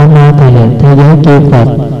 Hoặc có nơi thể hiện thế giới chư Phật,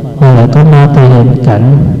 hoặc lại có nơi thể hiện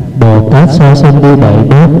cảnh Bồ Tát so sinh đi 7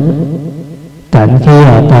 bước, cảnh khi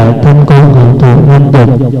ở tại thân cung hưởng thụ nhân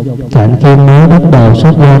tình, cảnh khi mới bắt đầu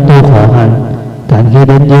xuất gia tu khổ hạnh, cảnh khi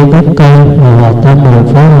đến dưới gốc cây ngồi vào tâm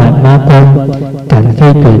mười phá hoại ma quân, cảnh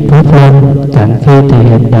khi chuyển pháp luân, cảnh khi thể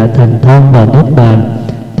hiện đại thành thông và niết bàn.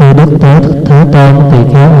 Theo Đức Thế Tôn thì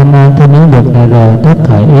Kheo ăn an theo những việc này rồi tất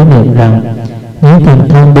khởi ý niệm rằng nếu thành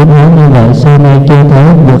thân biến hóa như vậy, sau này chưa thấy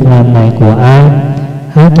việc làm này của ai?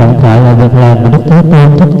 Há chẳng phải là việc làm của Đức Thế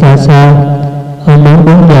Tôn Thích Ca sao? Ông muốn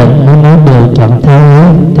đứng dậy, muốn nói điều chẳng theo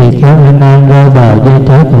ý, thì Kheo ăn an rơi vào dây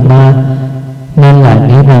thối của ma, nên lại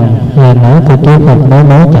nghĩ rằng lời nói của chư Phật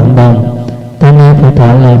nói chẳng đồng. Ta nên phải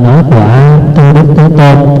thọ lời nói của ai? Thưa Đức Thế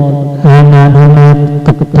Tôn, A Nan hôm nay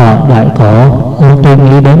cực thọ đại khổ, ông tuy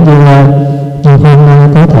nghĩ đến Như Lai, nhưng hôm nay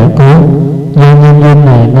có thể cứu. Do nhân duyên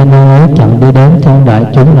này nên ông ấy chẳng đi đến trong đại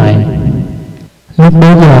chúng này. Lúc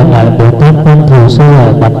bấy giờ lại Bồ Tát Văn Thù Sư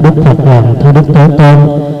Lợi bạch Đức Phật rằng: Thưa Đức Thế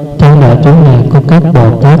Tôn, trong đại chúng này có các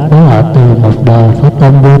Bồ Tát mới ở từ một đời phát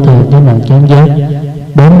tâm vô thường với năng chánh giác,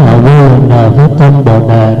 đến ở vô lượng đời phát tâm Bồ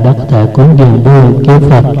Đề đã có thể cúng dường vô lượng chư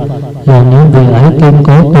Phật. Là những vị ấy kiên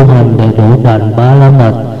cố tu hành đầy đủ đảnh ba la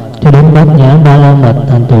mật, cho đến bát nhã ba la mật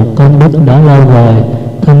thành tựu công đức đã lâu rồi.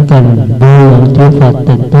 Thân cần vô lượng chư Phật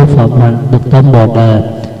tịnh tu Phật mạnh, được tâm Bồ Đề,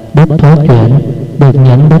 bất thoát chuyển, được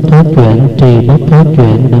nhẫn bất thoát chuyển, trì bất thoát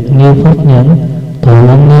chuyển, được như pháp nhẫn, thụ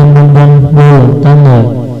lăng nghiêm vân vân, vô lượng tam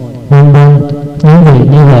muội vân vân. Những vị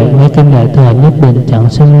như vậy nghe kinh đại thừa nhất định chẳng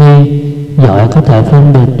sinh nghi, giỏi có thể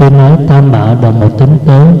phân biệt tuyên nói tam bảo đồng một tính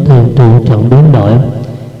tướng, thường trụ chẳng biến đổi,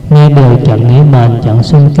 nghe đều chẳng nghĩ bàn, chẳng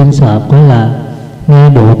sinh kinh sợ quái lạ, nghe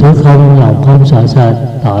đủ thứ không, lòng không sợ sệt,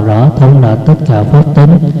 tỏ rõ thông đạt tất cả pháp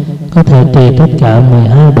tính, có thể trì tất cả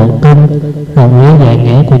 12 bộ kinh, rộng lý giải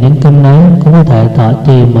nghĩa của những kinh ấy, cũng có thể thọ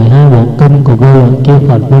trì 12 bộ kinh của vô lượng chư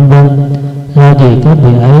Phật vân vân. Do gì các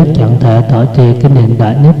vị ấy chẳng thể thọ trì kinh hiện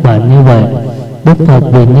đại niết bàn như vậy? Đức Phật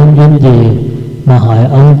vì nhân duyên gì mà hỏi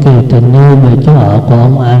ông Kiều Tình Như về chỗ ở của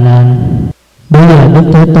ông A Nan? Bây giờ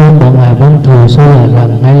Đức Thế Tôn bảo ngài Văn Thù Sư Lợi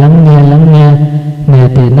rằng: hãy lắng nghe, này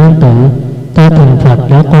tỳ nam tử, ta thành Phật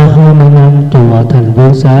đã qua 20 năm trụ ở thành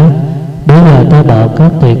Vương Xá. Bây giờ ta bảo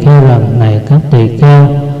các tỳ kheo rằng: này các tỳ kheo,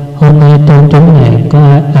 hôm nay trong chúng này có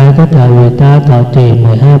ai có thể vì ta thọ trì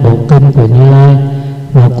 12 bộ kinh của Như Lai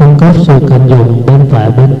và cung cấp sự cần dùng bên phải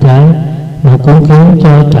bên trái, mà cũng khiến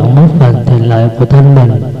cho chẳng mất phần thành lợi của thân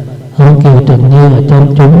mình. Ông Kiều Tình Như ở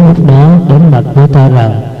trong chúng lúc đó đến mặt với ta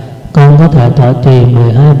rằng: con có thể thọ trì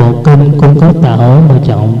 12 bộ kinh cung cấp tạ hối mà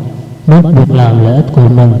chẳng mất việc làm lợi ích của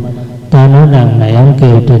mình. Ta nói rằng: này ông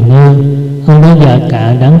Kiều Tình Như, ông đã già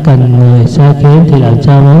cả đáng cần người sai khiến thì làm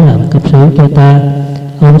sao mới làm cấp sứ cho ta?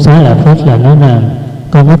 Ông Xá Lợi Phất là nói rằng: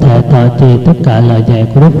 con có thể thọ trì tất cả lời dạy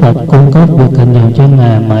của Đức Phật cung cấp việc cần dùng cho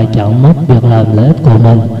ngài mà chẳng mất việc làm lợi ích của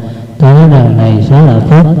mình. Ta nói rằng: này Xá Lợi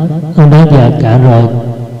Phất, ông đã già cả rồi,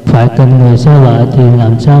 phải cần người xa vợ thì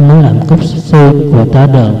làm sao mới làm cấp sư của ta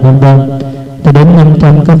được, vân vân. Cho đến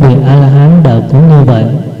 500 các vị A La Hán đều cũng như vậy,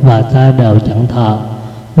 và ta đều chẳng thọ.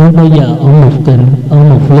 Lúc bây giờ ông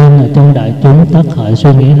Mục Linh ở trong đại chúng tất khởi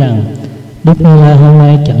suy nghĩ rằng: Đức Như Lai hôm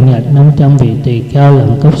nay chẳng nhận 500 vị tỳ kheo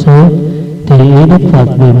làm cấp sứ, thì ý Đức Phật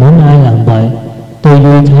vì muốn ai làm vậy? Tư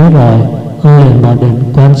duy thế rồi, ông liền vào định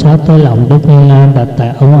quan sát tới lòng Đức Như Lai đặt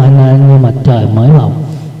tại ông A Nan như mặt trời mới mọc,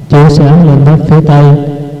 chiếu sáng lên đất phía tây.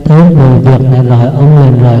 Thấy về việc này rồi, ông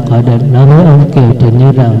liền rời khỏi định, nói với ông Kiều Tình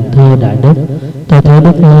Như rằng: thưa đại đức, tôi thấy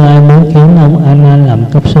Đức Như Lai muốn khiến ông A Nan làm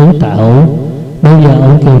cấp sứ tạ ấu. Bây giờ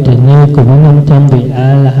ông Kiều Tình Như cùng với 500 vị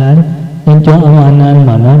A La Hán đến chỗ ông A Nan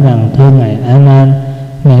mà nói rằng: thưa ngài A Nan,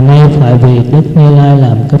 ngày nay phải vì Đức Như Lai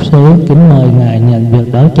làm cấp sứ, kính mời ngài nhận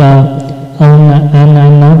việc đó cho. Ông A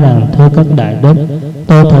Nan nói rằng: thưa các đại đức,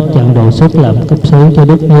 tôi thật chẳng đủ sức làm cấp sứ cho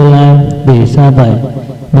Đức Như Lai. Vì sao vậy?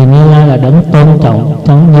 Vì Như Lai là đấng tôn trọng,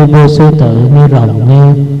 giống như vua sư tử, như rồng,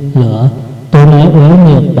 như lửa. Tôi nói yếu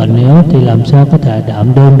nhược bệnh yếu thì làm sao có thể đảm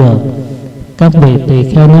đương được. Các vị tỳ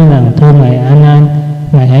kheo nói rằng: thưa ngài A Nan,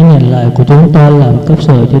 ngài hãy nhận lời của chúng tôi làm cấp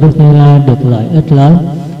sự cho Đức Như Lai được lợi ích lớn.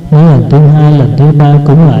 Nói lần thứ hai, lần thứ ba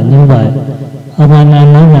cũng là như vậy. Ông A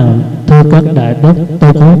Nan nói rằng: thưa các đại đức,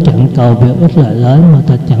 tôi cũng chẳng cầu việc ích lợi lớn, mà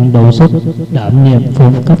thật chẳng đủ sức đảm nhiệm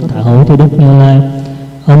phụng cấp thả hữu cho Đức Như Lai.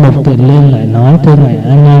 Ông Mục Kiền Liên lại nói: thưa ngài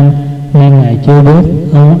A Nan, nay ngài chưa biết.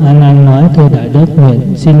 Ông A Nan nói: thưa đại đức, nguyện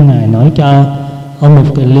xin ngài nói cho. Ông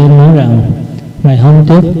Mục Kiền Liên nói rằng: ngày hôm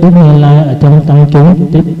trước Đức Như Lai ở trong tăng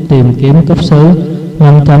chúng tìm kiếm cấp xứ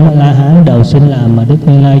 500 La Hán đầu sinh làm mà Đức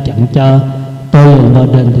Như Lai chẳng cho. Tôi liền vào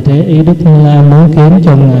đình thì thấy ý Đức Như Lai muốn kiếm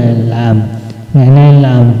cho ngài làm. Ngày nay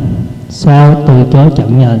làm sao từ chối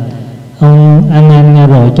chẳng nhận. Ông A Nan nghe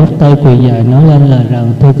rồi chắp tay quỳ dài nói lên lời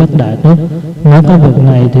rằng: thưa các đại đức, nếu có việc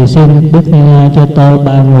này thì xin Đức Như Lai cho tôi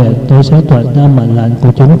 3 nguyện, tôi sẽ thuận theo mệnh lệnh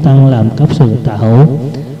của chúng tăng làm cấp sự tả hữu.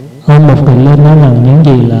 Ông Mục Kiền Liên nói rằng: những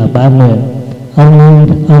gì là 3 nguyện? Ông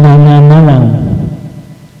A Nan nói rằng: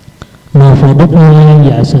 một là Đức Như Lai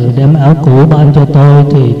giả sử đem áo cũ ban cho tôi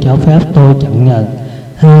thì cho phép tôi chẳng nhận.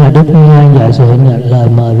 Hai là Đức Như Lai giả sử nhận lời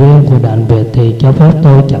mời riêng của đàn Việt thì cho phép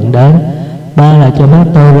tôi chẳng đến. Ba là cho phép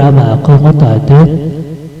tôi ra vào không có thời tiết.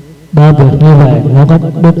 Ba việc như vậy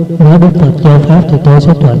nếu Đức Phật cho phép thì tôi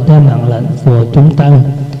sẽ thuận theo mệnh lệnh của chúng tăng.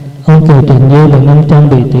 Ông Kiều Trần Như và 500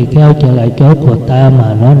 vị tỳ kheo trở lại chỗ của ta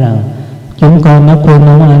mà nói rằng: chúng con đã khuyên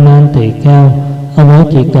ông A Nan tỳ kheo, ông ấy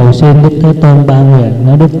chỉ cầu xin Đức Thế Tôn 3 nguyện,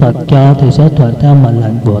 nếu Đức Phật cho thì sẽ thuận theo mệnh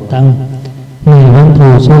lệnh của tăng. Người văn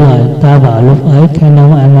thù số lời ta vào lúc ấy khen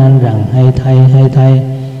ông A Nan rằng: hay thay.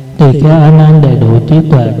 Tỳ kheo A Nan đầy đủ trí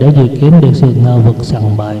tuệ để dự kiến được sự ngờ vực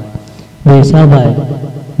sằng bậy. Vì sao vậy?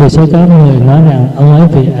 Vì sao các người nói rằng ông ấy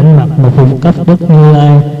vì ánh mặc một phụng cấp Đức Như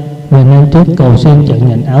Lai, vì nên trước cầu xin chẳng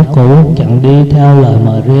nhận áo cũ, chẳng đi theo lời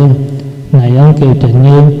mời riêng. Này ông Kiều Trần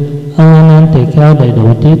Như, ông A Nan tỳ kheo đầy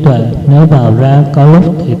đủ trí tuệ, nếu vào ra có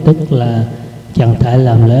lúc thì tức là chẳng thể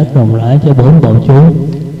làm lễ rộng rãi cho 4 bộ chúng.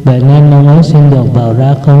 Vậy nên ông ấy xin được vào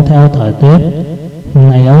ra không theo thời tiết.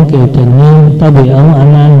 Này ông Kiều Trần Như, ta vì ông A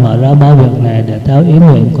Nan mở ra 3 việc này để theo ý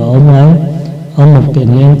nguyện của ông ấy. Ông Mục Kiền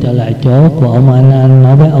Liên trở lại chỗ của ông A Nan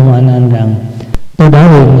nói với ông A Nan rằng: tôi đã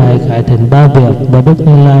huyền ngài khải thịnh 3 việc và Đức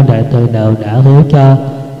Như Lai đại từ đạo đã hứa cho.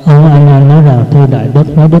 Ông A Nan nói rằng: thưa đại đức,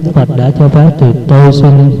 nếu Đức Phật đã cho phép thì tôi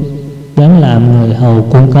xin đến làm người hầu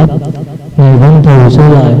cung cấp. Người văn thù số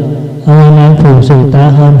lời: ông A Nan phụng sự ta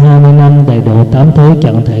hơn 20 năm, đầy đủ 8 thứ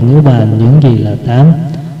chẳng thể ngữ bàn. Những gì là 8?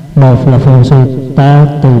 Một là phụng sự ta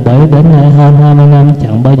từ bấy đến nay hơn 20 năm,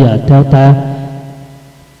 chẳng bao giờ theo ta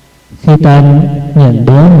khi ta nhận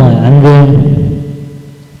bữa mời ăn riêng.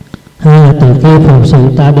 Hai là từ khi phụng sự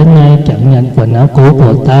ta đến nay chẳng nhận quần áo cũ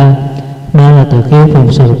của ta. Ba là từ khi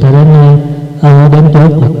phụng sự ta đến nay ông ấy đến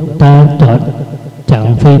chỗ của ta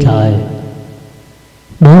chẳng phi thời.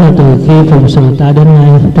 Bốn là từ khi phụng sự ta đến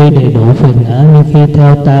nay tuy đầy đủ phiền não, nhưng khi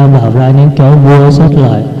theo ta vào ra những chỗ vua sát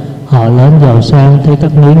lợi, họ lớn giàu sang, thấy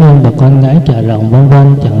các nữ nhân và con gái trà rộng vân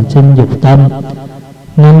vân, chẳng sinh dục tâm.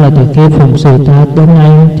 Năm là từ khi phụng sự ta đến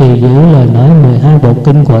nay thì giữ lời nói 12 bộ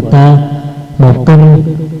kinh của ta. Một kinh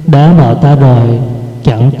đã bảo ta rồi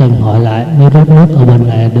chẳng từng hỏi lại, như rót nước ở bình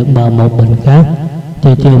này được vào một bình khác.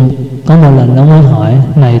 Thì chừng có một lần ông ấy hỏi: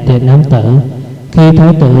 này tiền nam tử, khi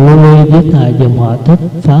thái tử Lưu Ly giết hại dòng họ Thích,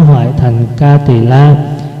 phá hoại thành Ca Tỳ La,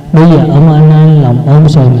 bây giờ ông A Nan lòng ôm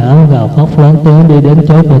sầu não gào khóc lớn tiếng đi đến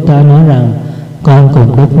chỗ của ta nói rằng: con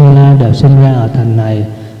cùng Đức Như Lai đều sinh ra ở thành này,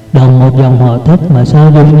 đồng một dòng họ Thích, mà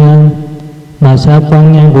sao dung nhan, mà sao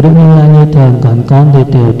quan nhan của Đức Như Lai như thường, còn con thì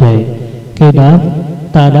tiều tụy. Khi đó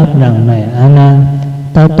ta đáp rằng: này A Nan,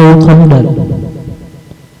 ta tu không định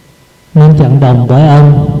nên chẳng đồng với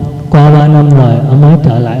ông. Qua 3 năm rồi ông ấy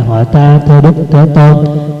trở lại hỏi ta: thưa Đức Thế Tôn,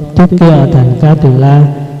 trước kia ở thành Ca Tỳ La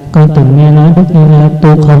con từng nghe nói Đức Như Lai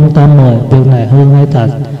tu không tam muội, việc này hư hay thật?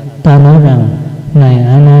 Ta nói rằng: này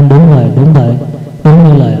A Nan, đúng vậy, đúng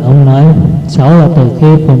như lời ông nói. 6 là từ khi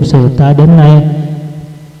phụng sự ta đến nay,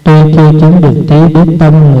 tuy chưa chứng được trí biết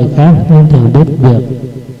tâm người khác, nhưng thường biết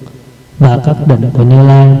việc và các định của Như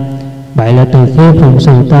Lai. 7 là từ khi phụng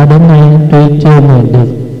sự ta đến nay, tuy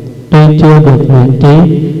chưa được nguyện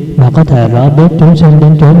trí mà có thể rõ biết chúng sinh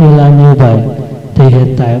đến chỗ Như Lai như vậy, thì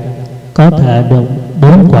hiện tại có thể được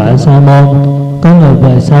 4 quả sa môn. Có người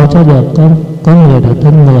về sau sẽ được, có người được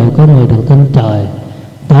thân người, có người được thân trời.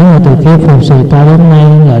 Đó là từ khi phụng sự ta đến nay,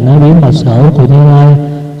 là nói bí mật sở của Như Lai,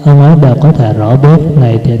 ông ấy đều có thể rõ biết.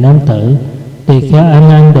 Này thiện nam tử, tỳ kheo A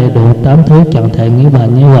Nan đầy đủ 8 thứ chẳng thể nghĩ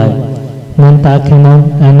bàn như vậy, nên ta khen ông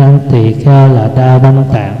A Nan tỳ kheo là đa văn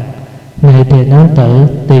tạng. Này Tỳ Nán Tử,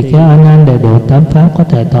 tỳ kheo A Nan đầy đủ 8 pháp, có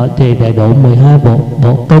thể thọ trì đầy đủ 12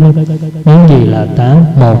 bộ kinh. Những gì là 8?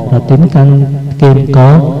 1 là tín căn kiên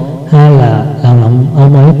cố, 2 là lòng lòng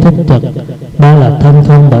ông ấy thích trực, 3 là thân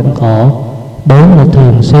không bệnh khổ, 4 là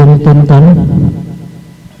thường xuyên tinh tấn,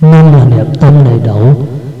 5 là niệm tâm đầy đủ,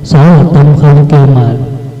 6 là tâm không kiêu mạn,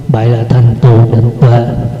 7 là thành tựu định tuệ,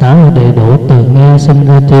 8 là đầy đủ từ nghe sinh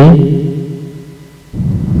ra trí.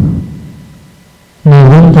 Người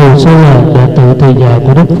văn thù số là đệ tử tỳ già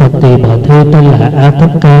của Đức Phật Tỳ Bà Thi tên là A Tất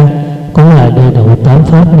Ca, cũng là đầy đủ 8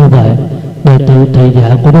 pháp như vậy. Đệ tử tỳ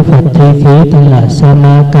giả của Đức Phật Thi Khí tên là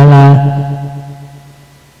Samakala.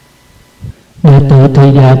 Đệ tử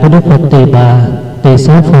tỳ giả của Đức Phật Tỳ Bà Tỳ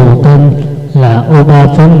Xá Phù tên là Uba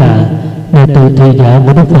Phấn Nạ. Đệ tử tỳ giả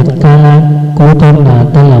của Đức Phật Kala Cú Tôn Nạ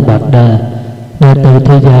tên là Bạch Đà. Đệ tử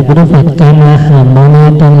tỳ giả của Đức Phật Kama Hàm Mâu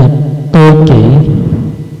Ni tên là Tô Chỉ.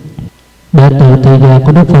 Đệ tử tỳ giả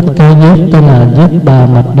của Đức Phật Ca Diếp tên là Diếp Bà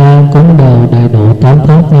Mạch Đa, cũng đều đầy đủ 8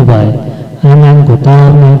 pháp như vậy. A Nan của ta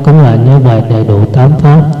hôm nay cũng là như vậy, đầy đủ 8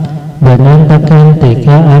 pháp. Về nên ta khen tỳ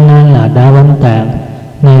kheo A Nan là Đa Văn Tạng.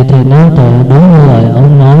 Này thì nói tự đúng như lời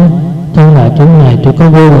ông nói, trong đại chúng này chỉ có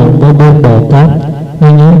vô lượng vô biên Bồ Tát,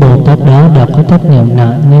 nhưng những Bồ Tát đó đều có trách nhiệm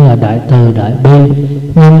nặng như là đại từ đại bi.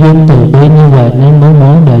 Nhân duyên từ bi như vậy nên mỗi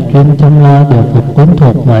mối đều chuyên chăm lo điều phục quyến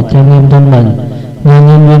thuộc và trang nghiêm thân mình. Nhờ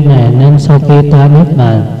nhân duyên này nên sau khi ta niết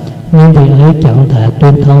bàn, nhưng vị ấy chẳng thể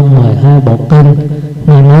tuyên thông 12 bộ kinh.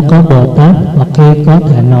 Người nói có Bồ Tát, hoặc khi có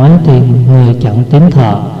thể nói thì người chẳng tín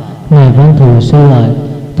thọ. Người văn thù sư lợi,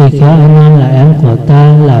 tỳ kheo A Nan là án của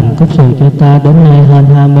ta, làm cấp sự cho ta đến nay hơn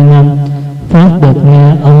 20 năm. Pháp được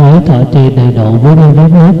nghe, ông ấy thọ trì đầy đủ với đi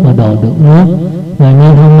vét nước và độ được nước. Và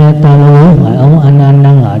nên hôm nay ta lưu ý hỏi ông A Nan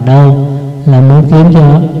đang ở đâu, là muốn kiếm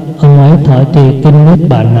cho ông ấy thọ trì kinh niết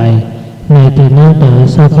bàn này. Này Tỳ Nán Tử,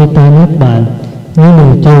 sau khi ta niết bàn, những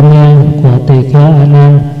điều châu nghe của tỳ kheo A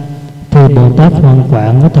Nan thì Bồ Tát Hoàn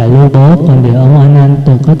Quảng có thể lưu bố, còn điều ông A Nan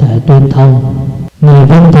tự có thể tuyên thông. Người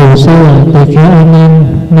văn thù sư là tỳ kheo A Nan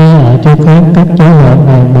nghe ở châu khác các cháu hội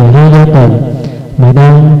ngày 12 gia tuần mà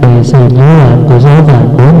đang bị sự nhiễu loạn của giáo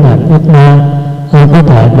vạn 4.000 ức ma. Ông có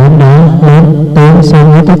thể đến đó lớn tiếng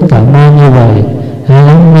xong với tất cả ma như vậy: hãy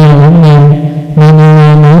lắng nghe, lắng nghe. Nên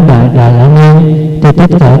nghe nói đại đại lắng nghe thì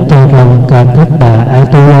tất cả trời rồng Càn Thất Đà,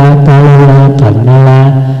 Atula, Kalula, Thần Na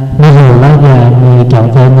La, Na Hầu La Già, người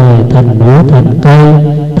chọn về người, thành núi, thành cây,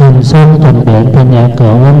 thành sông, thành biển, thành nhà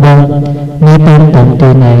cửa vân vân. Nghe tên tụng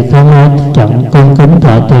từ này không ai chẳng cung kính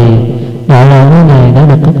thọ trì. Đại lễ này đã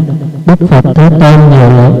được Đức Phật Thế Tôn nhiều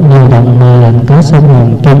lần 10 lần các sông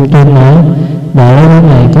hồng trong tuyên nói. Đại lễ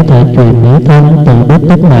này có thể truyền mỹ thân từ đức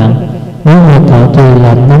tích mạng. Nếu người thọ trì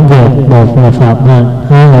làm 5 việc: 1 là phạm hạnh,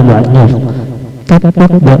 2 là đoạn nhục, cách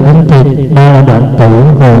bất được ăn thịt, 3 là đoạn tử,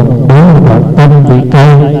 rồi 4 là đoạn tâm vị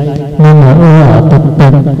cay, 5 là ưu ở tập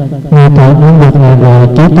tình. Người thọ những việc này rồi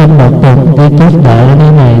trí tâm một tụng đi tiếp đại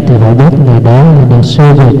lễ này thì phải biết người đó là được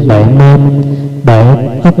siêu diệt 7 môn, 7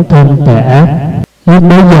 ức thân tà ác. Lúc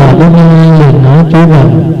bấy giờ Đức Như liền nói chú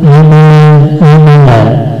rằng: A Nan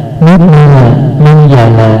lệ, Niết Na lệ, Minh già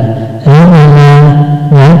lệ, Á Na La,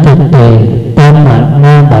 Ngã Tịch Tỳ, Tam Mạng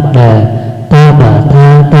Na Bạch Đề, Ta Bà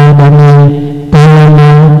Tha, Ta Đa Ni, Ta La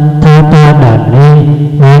Na, Ta Đàn Ni,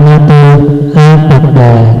 Na Na Tu, A Bạch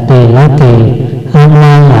Đề, Tỳ La Kỳ, Am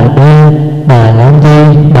La Lại Đê, Bà Lan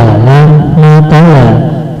Di, Bà Lan, Na Tá Lệ,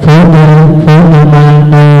 Phó Na, Phó Na Ma,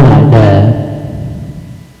 Na Lại Đề.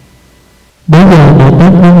 Bây giờ Bồ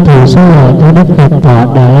Tát Văn Thù số lợi tới Đức Phật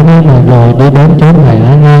thọ đại lễ này rồi đi đến chỗ ngài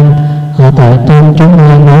A Nan. Ở tại trong chúng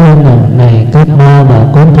ta nói lên rằng: này các ma và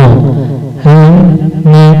côn trùng, hãy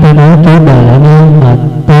nghe ta nói chú đại lễ mà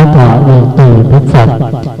ta thọ được từ Đức Phật.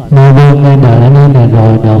 Mà vừa nghe đại lễ này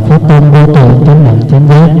rồi đều phát tâm vô tượng chánh đẳng chánh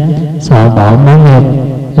giác, sợ bỏ mối nghiệp.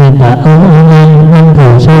 Hiện tại ông A Nan Văn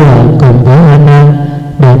Thù số lợi cùng với A Nan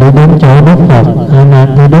đều đi đến chỗ Đức Phật. A Nan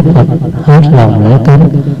thấy Đức Phật hết lòng lễ kính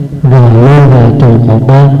rồi lui về trụ một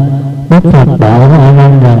bên. Đức Phật bảo A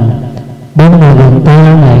Nan rằng: bên ngoài gần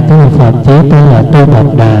ta này có một Phạm chí tên là Tu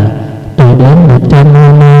Bạch Đà, từ đến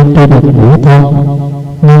 120 tuy được ngũ thông,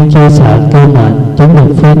 nhưng chưa xả cơ mạnh, chứng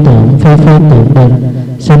được phi tưởng định,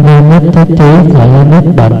 sinh ra nhất thiết trí, gọi là nhất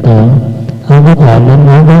bản tưởng. Ông có thể đến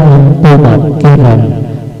nói với ông Tu Bạch kia rằng: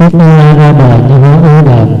 Đức Như Lai ra đời như hóa ưu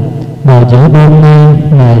đàm, vào giữa đêm nay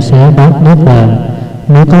ngài sẽ bát niết bàn.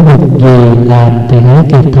 Nếu có việc gì làm thì hãy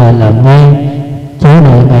kịp thời làm ngay, chớ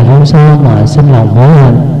đợi ngày hôm sau mà sinh lòng hối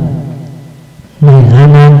hận. Này A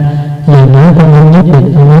Nan, lời nói của ông nhất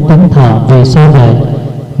định ông ấy tính thọ. Vì sao vậy?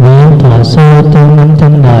 Vì ông thọ sâu trong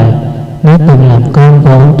 500 đời, nếu từng làm con của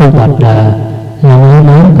ông Tu Bạch Đà, lòng ông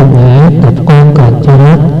ấy cùng người ấy tập con còn chưa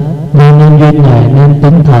hết. do nhân duyên này nên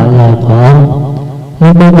tín thọ lời của ông.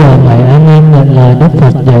 Lúc bây giờ ngài A Nan nhận lời Đức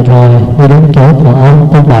Phật dạy rồi, đi đến chỗ của ông,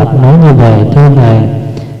 tôi bạch nói như vậy: thưa ngài,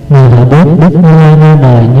 ngài đã biết Đức Như Lai ra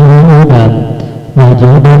đời như hướng ưu đàm, và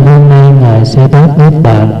giữa đêm hôm nay ngài sẽ đắc niết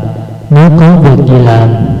bàn. Nếu có việc gì làm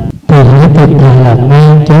thì hãy kịp thời làm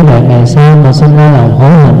ngay, chớ đợi ngày sau mà sinh ra lòng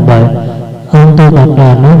hối hận vậy. Ông tôi bạch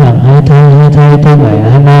đà nói rằng: hay thay thưa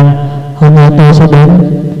ngài A Nan, hôm nay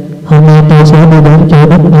tôi sẽ đi đến chỗ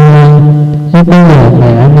Đức Như Lai. Lúc bây giờ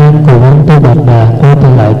ngài A Nan cùng ông tôi bạch đà quay trở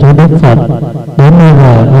lại chỗ Đức Phật. Đến nơi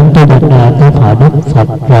rồi, ông tôi bạch đà tôi hỏi Đức Phật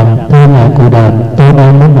rằng: thưa ngài Cù Đàm, tôi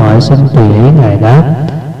đang muốn hỏi, xin tùy ý ngài đáp.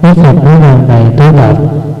 Đức Phật nói rằng: này tôi bạch,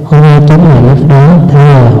 hôm nay chính là lúc đó, theo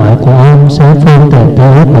lời hỏi của ông sẽ phương tiện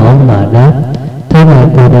theo ý của ông mà đáp. Thưa ngài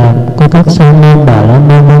Cù Đàm, có các sa môn Bà La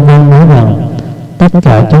Môn vân vân nói rằng tất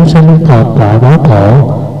cả chúng sinh thọ quả báo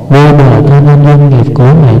khổ vô bờ theo nhân duyên nghiệp của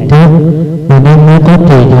ngày trước, và nên mới có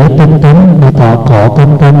trì giới tinh tấn để thọ khổ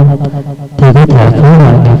tinh tâm thì có thể phá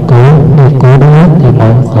hoại nghiệp cũ đó thì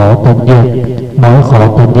mọi khổ tận diệt. Mọi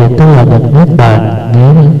khổ tận diệt tức là được niết bàn.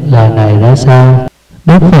 Nghĩa lời này ra sao?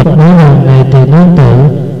 Đức Phật nói rằng: này tỳ nương tử,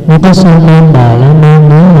 nếu có sa môn Bà La Môn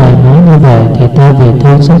nói lời nói như vậy thì ta vì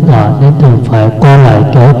thương xót họ nên thường phải qua lại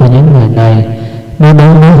chỗ của những người này. Nếu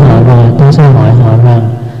báo nói họ rồi, tôi sẽ hỏi họ rằng: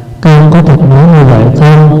 con có thật nói như vậy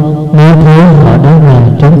không? Nếu thế họ nói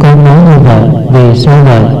rằng: chúng con nói như vậy. Vì sao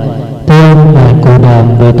vậy? Thưa ông ngài Cù Đàm,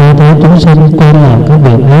 vì tôi thấy chúng sinh quen làm các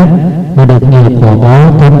việc ác và được nghiệp của báo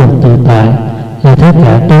tâm được tự tại, là tất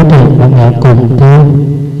cả tối thiện và ngài cùng thương,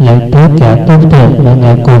 lại tất cả tối thiện và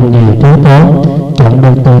ngài cùng nhiều thứ tốt chẳng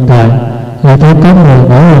được tự tại, là thấy có người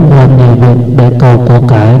nỗ lực làm nhiều việc để cầu của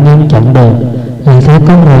cải nhưng chẳng được, là thấy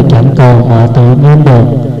có người chẳng cầu mà tự nhiên được,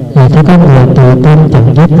 là thấy có người tự tin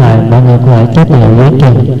chẳng giết hại mà ngược lại chết đều lấy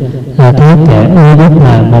chừng, là thấy kẻ ưa giết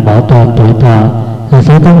hại mà bảo toàn tuổi thọ, là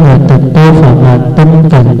thấy có người tịch tu phật hạnh tinh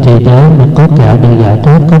cần trì giới mà có kẻ được giải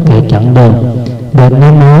thoát, có kẻ chẳng được. Vậy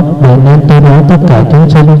nên tôi nói tất cả chúng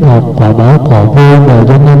sinh học quả báo khổ vô đều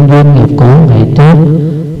do nhân duyên nghiệp cũ ngày trước.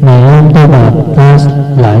 Này ông tôi bảo ta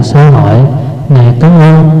lại sao hỏi: này các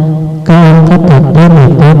ông có thật tới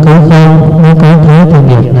nghiệp quá khứ không? Nếu có thế thì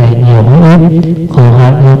nghiệp này nhiều hay ít? Khổ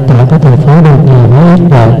hạnh hiện tại có thể phá được nhiều hay ít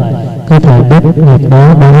vậy? Có thể biết nghiệp đó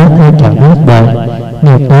đã hết hay chẳng hết vậy?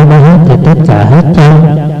 Nghiệp đó đã hết thì tất cả hết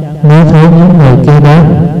chăng? Nếu thấy những người kia đó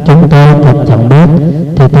chúng tôi thật chẳng biết,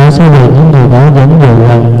 thì ta sẽ vì những người đó dẫn dụ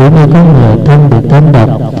rằng nếu như có người thân bị tên độc,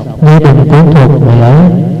 như định cuốn thuộc người ấy,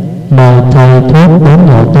 mà thầy thuốc đến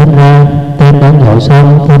nhổ tên ra, tên đã nhổ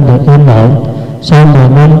xong, tên được yên ổn. Sau 10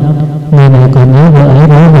 năm, người này còn nhớ vợ ấy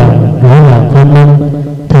nói rằng rõ ràng phân minh,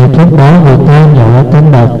 thầy thuốc đó vì ta nhổ ra tên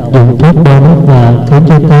độc, dùng thuốc đo nước và khiến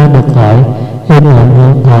cho ta được khỏi yên ổn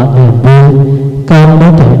hưởng thọ niềm vui. Con mới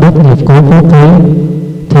tự biết nghiệp của quá khứ,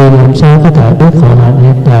 thì làm sao có thể biết khổ hạnh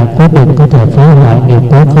hiện tại quyết định có thể phá hoại nghiệp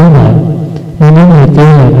quá khứ vậy? Nên những người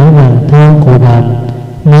kia lại nói rằng: thưa Cù Đàm,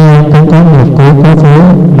 nếu ông cũng có nghiệp của quá khứ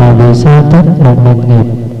mà vì sao thích một mình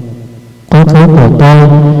nghiệp quá khứ của tôi?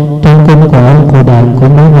 Trong kinh của ông Cù Đàm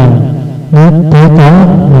cũng nói rằng: nếu thế có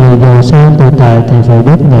người giàu sang tự tại thì phải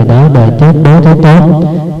biết người đó đời trước đối thế tốt,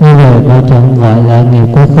 như vậy bao chẳng gọi là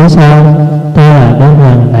nghiệp quá khứ sao? Ta lại nói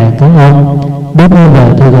rằng: này các ông, biết như vậy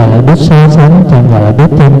thì gọi là biết so sánh, chẳng gọi là biết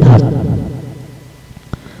chân thật.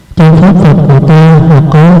 Trong pháp Phật của ta hoặc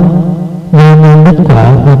có vô nhân biết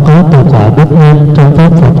quả, hoặc có từ quả biết nhân. Trong pháp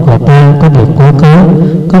Phật của ta có nghiệp quá khứ,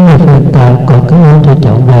 có nghiệp hiện tại, còn các ông thì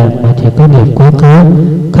chẳng về mà chỉ có nghiệp quá khứ.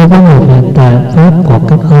 Không có nghiệp hiện tại, pháp của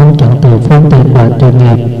các ông chẳng từ phương tiện đoạn trừ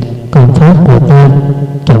nghiệp, còn pháp của ta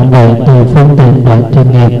chẳng về từ phương tiện đoạn trừ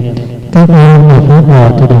nghiệp. Các ông nghiệp hết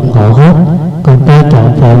rồi thì được khổ hết, còn ta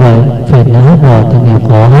chẳng phải vậy, phiền não hết rồi thì nghiệp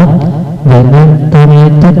khổ hết. Vậy nên ta nghe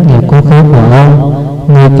tất nghiệp quá khứ của ông.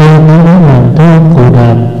 Người kia nói rằng: thưa ông Cù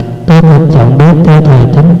Đàm, tôi thật chẳng biết theo thầy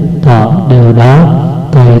tính thọ điều đó.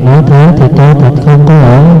 Thầy nói thế thì tôi thật không có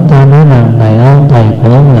lỗi. Ta nói rằng: này ông, thầy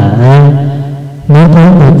của ông là ai? Nếu thấy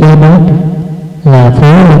người kia nói là Phó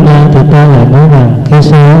Linh thì ta lại nói rằng: khi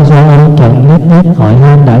xưa do ông chẳng nhất hỏi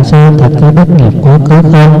han đại sư thật có biết nghiệp quá khứ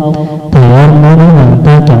không? Thì ông nói rằng: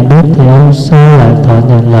 ta chẳng biết. Thì ông sao lại thọ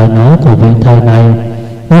nhận lời nói của vị thầy này?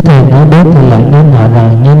 Nếu thầy nói biết thì lại nên hỏi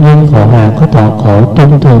rằng: nhân duyên khổ hạ có thọ khổ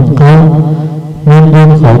trung thượng không? Nhân duyên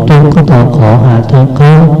khổ trung có thọ khổ hạ thượng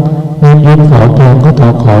không? Nhân duyên khổ thượng có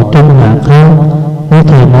thọ khổ trung hạ không? Nếu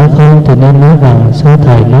thầy nói không thì nên nói rằng: sao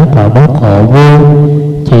thầy nói quả báo khổ vô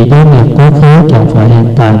chỉ do nghiệp quá khứ chẳng phải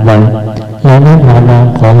hiện tại vậy? Lại nên hỏi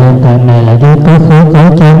rằng: khổ hiện tại này là do quá khứ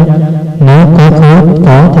có chăng? Nếu quá khứ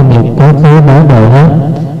có thì nghiệp quá khứ nói đầu hết,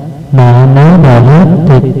 mà nói đầu hết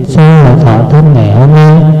thì sao lại thọ thêm ngày hôm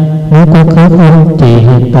nay? Nếu Nếu quá khứ không thì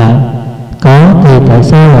hiện tại có, thì tại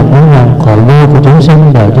sao lại nói rằng khổ vô của chúng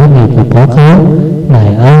sinh đều do nghiệp của quá khứ?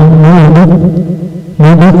 Này ông,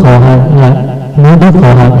 nếu biết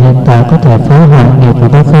khổ hạnh hiện tại có thể phá hoại nghiệp của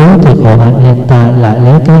quá khứ, thì khổ hạnh hiện tại lại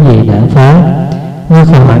lấy cái gì để phá? Nếu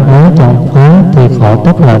khổ hạnh ấy chẳng phá thì khổ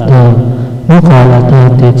tức là thường. Nếu khổ là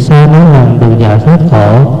thường thì sao nói rằng được giải thoát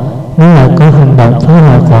khổ? Nếu lại có hành động phá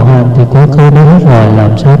hoại khổ hạnh thì quá khứ đã hết rồi,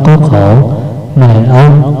 làm sao có khổ? Này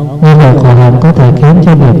ông, như vậy khổ hạnh có thể khiến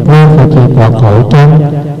cho nghiệp vô phải chịu quả khổ chăng?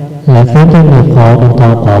 Lại khiến cho nghiệp khổ được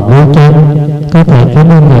thọ quả vô chăng? Có thể khiến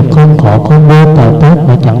cho nghiệp không khổ không vô tạo tác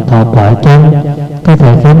mà chẳng thọ quả chăng? Có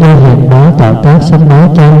thể khiến cho hiện báo tạo tác sinh báo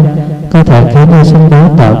chăng? Có thể khiến cho sinh báo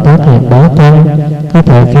tạo tác hiện báo chăng? Có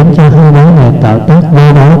thể khiến cho hai báo này tạo tác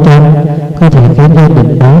vô báo chăng? Có thể khiến cho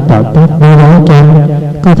định báo tạo tác vô báo chăng?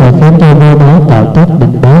 Có thể khiến cho vô báo tạo tác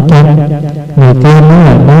định báo chăng? Người kia nói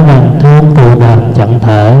lại nói rằng thơm phù đàm chẳng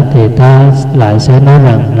thể, thì ta lại sẽ nói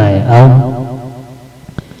rằng này ông,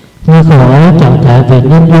 như khổ ấy chẳng thể vì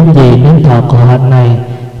nhân duyên gì nên thọ khổ hạnh này,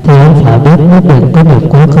 thì ông phải biết nhất định có nghiệp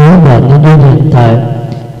quá khứ và nhân duyên hiện tại.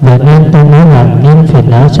 Vậy nên tôi nói rằng nhân phiền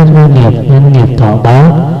não sinh ra nghiệp, nhân nghiệp thọ báo.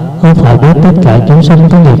 Ông phải biết tất cả chúng sinh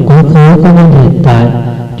có nghiệp quá khứ, có nhân hiện tại.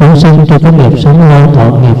 Chúng sinh tuy có nghiệp sống lâu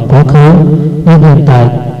thọ nghiệp quá khứ, nhưng hiện tại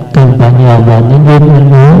cần phải nhờ vào nhân duyên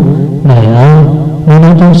ăn uống. Này ông, nếu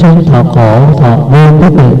nói chúng sinh thọ khổ, thọ vô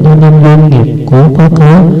quyết định do nhân duyên nghiệp của quá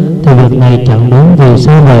khứ, thì việc này chẳng đúng. Vì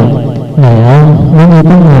sao vậy? Này ông, nếu như có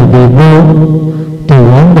người vì vô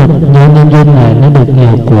từ oán địch do nhân duyên này nó được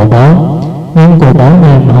nhiều của báo, nhưng của báo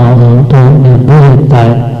này mà họ hưởng thụ niềm vui hiện tại,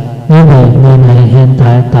 như vậy người này hiện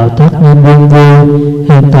tại tạo tác nhân duyên vô,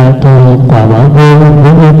 hiện tại thụ hưởng quả báo vô.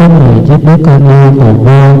 Nếu như có người giết đứa con yêu của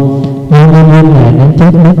vô, nhưng nhân duyên này đến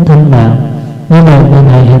chết mất thân mạng, như vậy người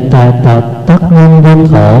này hiện tại tạo tác nhân duyên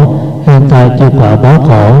khổ, hiện tại chịu quả báo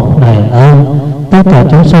khổ. Này ông, tất cả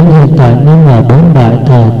chúng sinh hiện tại nên là bốn đại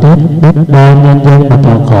thờ Tết, đất đai, nhân dân mà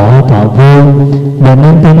thọ khổ hay thọ vô. Vậy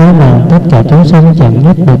nên tôi nói rằng tất cả chúng sinh chẳng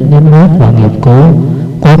nhất định nhân mát và nghiệp cũ,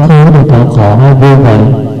 quá khứ để thọ khổ hay vô vậy.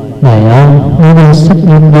 Này ông, nếu do sức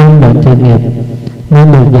nhân duyên bệnh thiện nghiệp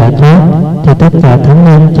nên được giải thoát, thì tất cả thánh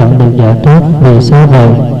nhân chẳng được giải thoát. Vì sao vậy?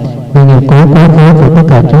 Vì nghiệp cũ quá khứ của tất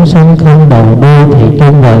cả chúng sinh không đầu đuôi thị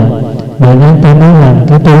chung vậy. Vậy nên tôi nói rằng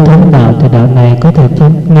cái tu thánh đạo thì đạo này có thể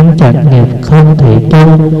ngăn chặn nghiệp không thị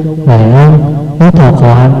chung. Này ông, nếu thọ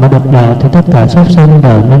khổ hạnh mà được đạo thì tất cả súc sinh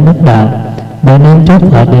đều nên đắc đạo. Vậy nên trước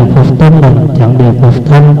phải điều phục tâm mình, chẳng điều phục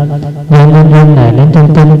thân. Do nhân duyên này đến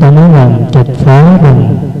trong kinh tôi nói rằng trịch phá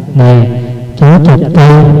rừng này, chó trịch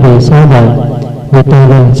cây. Vì sao vậy? Vì từ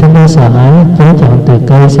rừng sinh ra sợ hãi, chó chẳng từ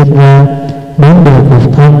cây sinh ra. Nếu điều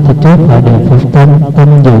phục thân thì trước phải điều phục tâm, tâm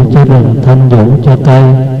dụ cho rừng, thân dụ cho cây.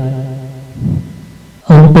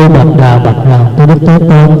 Ông tu bạch đà bạch rằng tôi Đức Thế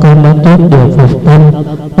Tôn, con đã trước điều phục tâm.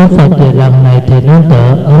 Đức Phật dạy rằng này thì nương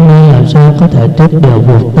tựa, ông nay làm sao có thể trước điều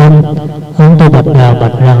phục tâm? Ông tu bạch đà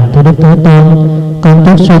bạch rằng tôi Đức Thế Tôn, con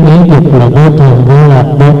trước suy nghĩ dục là vô thường, vô lạc,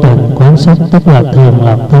 vô tình, quán sát tức là thường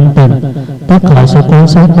lạc thân tình. Tất cả sự quan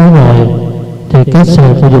sát đó rồi thì các sự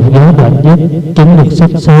của dục giới đoạn dứt, chứng được sắc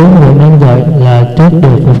xứ. Vậy nên gọi là trước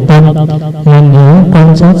điều phục tâm. Ngàn nhớ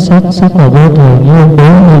quan sát sắc là vô thường, như ông bố,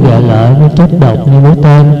 như gạ lợi, như chất độc, như mũi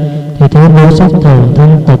tên, thì thế vô sắc thường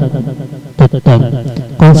thân tịch tịnh.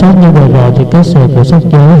 Quan sát như vậy rồi thì các sự của sắc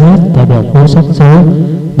giới hết và được vô sắc xứ.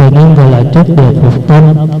 Vậy nên gọi là trước điều phục tâm.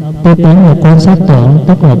 Tiếp đến là quan sát tưởng,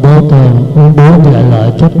 tức là vô thường, ông bố, gạ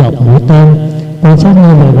lợi, chất độc, mũi tên. Quan sát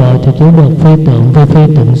như vậy rồi thì chỉ được phi tưởng vô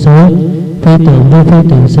phi tưởng xứ. Phi tưởng vô phi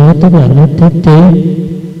tưởng xứ tức là nhất thiết trí,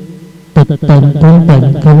 tịch tịnh, thanh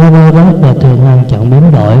tịnh, không có vô rác và thường hằng chẳng biến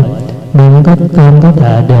đổi. Nên các con có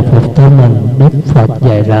thể điều phục tâm mình. Đức Phật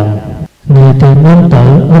dạy rằng người thì nam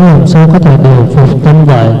tử, ông làm sao có thể điều phục tâm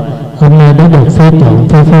vậy? Hôm nay đã được phi tưởng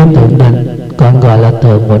vô phi tưởng định, còn gọi là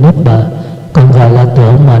tưởng của niết bàn, còn gọi là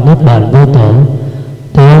tưởng mà niết bàn vô tưởng,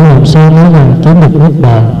 thì ông làm sao nói rằng kiếm được niết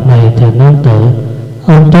bàn? Này thì nam tử,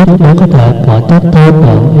 ông trước mới có thể bỏ tất thơ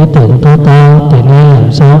tưởng, ý tưởng thô to, thì nay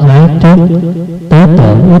làm sao ái trước tế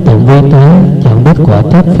tưởng, ý tưởng vi tế, chẳng biết quả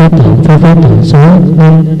tiếp phi tưởng phi tưởng số,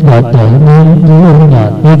 nên gọi tưởng nên như ung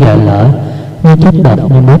nhọt, như gạ lỡ, như chất độc,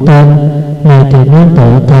 như mũi tên. Này thì nên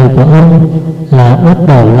tự thầy của ông là bắt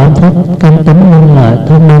đầu làm phép canh tính nhân lợi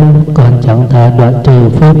thông minh, còn chẳng thể đoạn trừ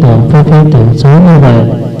phi tưởng số như vậy,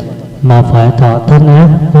 mà phải thọ thân ác,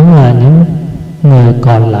 cũng là những người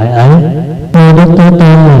còn lại ấy. Như Đức Thế Tôn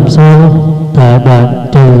làm sao thể đoạn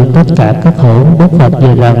trừ tất cả các hữu? Đức Phật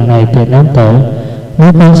dạy rằng này thì nam tử,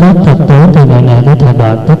 nếu quan sát thật tốt thì người này có thể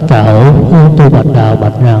đoạn tất cả hữu. Ông tu bạch đạo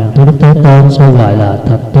bạch rằng tôi Đức Thế Tôn sao gọi là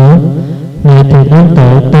thật tốt? Này thì nương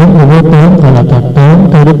tựa tướng của vô tướng gọi là thật tướng,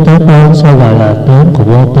 theo Đức Thế Tôn sao gọi là tướng của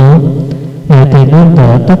vô tướng. Này thì nương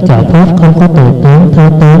tựa tất cả pháp không có tự tướng, theo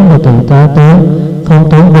tướng và tự ta tướng,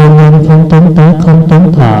 không tướng vô nhân, không tướng tác, không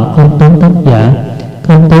tướng thọ, không tướng tác giả,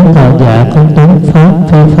 không tướng thọ giả, không tướng pháp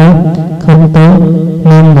phi pháp, không tướng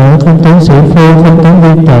nam nữ, không tướng sĩ phu, không tướng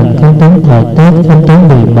vi tần, không tướng thời tiết, không tướng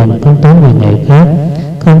vì mình, không tướng vì người khác,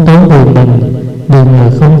 không tướng vì mình, vì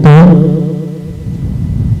người không tướng,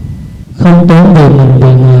 không tướng vì mình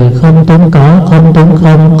vì người, không tướng có, không tướng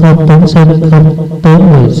không, không tướng sinh, không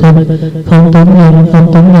tướng người sinh, không tướng nhân,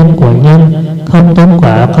 không tướng nhân của nhân, không tướng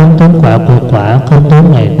quả, không tướng quả của quả, không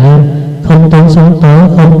tướng ngày đêm, không tướng sáng tối,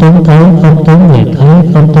 không tướng thấy, không tướng người thấy,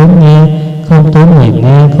 không tướng nghe, không tướng người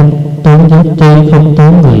nghe, không tướng giác tri, không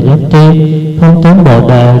tướng người giác tri, không tướng bồ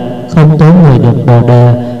đề, không tướng người được bồ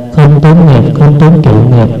đề, không tướng nghiệp, không tướng trụ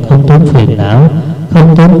nghiệp, không tướng phiền não,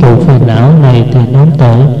 không tướng trụ phiền não. Này thì nương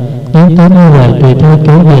tựa nếu tướng như vậy tùy theo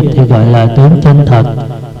chủ việc thì gọi là tướng chân thật.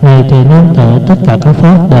 Này thì nương tựa tất cả các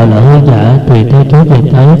pháp đều là hư giả, tùy theo chủ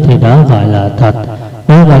việc ấy thì đó gọi là thật.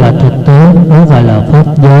 Đó gọi là thực tướng, đó gọi là pháp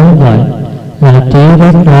giới, gọi là trí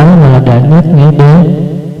giác đó, gọi là đại nhất nghĩa đế,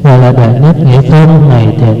 gọi là đại nhất nghĩa không.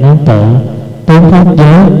 Này thì nương tựa tướng pháp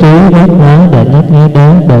giới, trí giác đó, đại nhất nghĩa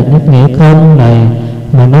đế, đại nhất nghĩa không này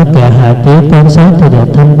mà nó kẻ hạ trí quan sát thì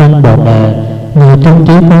được thanh văn bồ đề, người trung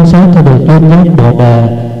trí quan sát thì được duy nhất bồ đề,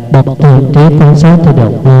 bậc thượng trí quan sát thì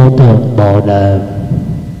được vô thượng bồ đề.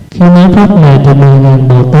 Khi nói pháp này thì 10.000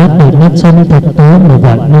 Bồ Tát được nhất sinh thực tế,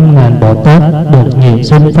 1.500.000 Bồ Tát được nhiều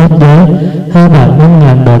sinh pháp giới,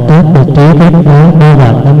 2.500.000 Bồ Tát được trí pháp giới,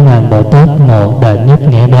 3.500.000 Bồ Tát ngộ đại nhất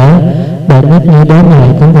nghĩa đế. Đại nhất nghĩa đế này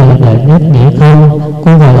cũng gọi là đại nhất nghĩa không,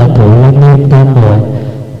 cũng gọi là thụ lăng nghiêm tam muội.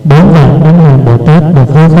 4.500.000 Bồ Tát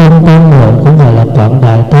được hư không tam muội, cũng gọi là quảng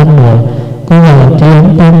đại tam muội, cũng gọi là trí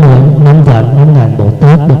ấn tam muội. 5.500.000 Bồ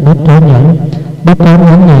Tát được đức trí nhẫn. Đức trí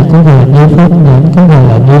nhẫn này cũng gọi là như pháp nhẫn, cũng gọi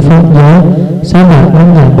là như pháp giới.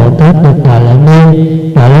 6.500.000 Bồ Tát được đại lợi ni.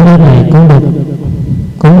 Đại lợi ni này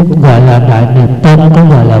cũng gọi là đại niệm tâm, cũng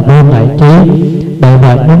gọi là vô ngại trí.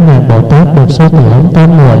 7.500.000 Bồ Tát được sơ tử ấn tam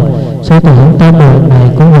muội. Sơ tử ấn tam muội này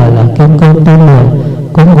cũng gọi là kim cương tam muội,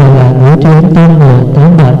 cũng gọi là ngũ trí ấn tam muội.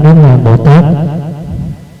 8.500.000 Bồ Tát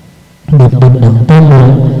được bình đẳng tam muội.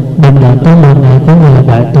 Bình đẳng tam muội này cũng gọi là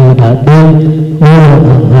đại từ đại bi, vô lượng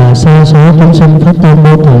hằng hà sa số chúng sinh phát tâm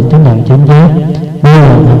vô thượng chánh đẳng chánh giác, vô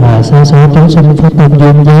lượng hằng hà sa số chúng sinh phát tâm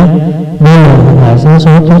duyên giác, vô lượng hằng hà sa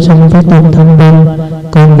số chúng sinh phát tâm thanh văn.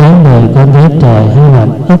 Con gái người, con gái trời hay làm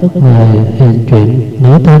ức người hiền chuyện,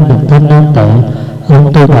 nữ tên được tên nam tự.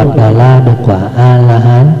 Ông Tu Bạch Đà La được quả A La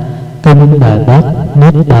Hán. Kinh Đại Bát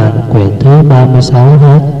Niết Bàn quyển thứ 36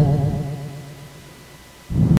 hết.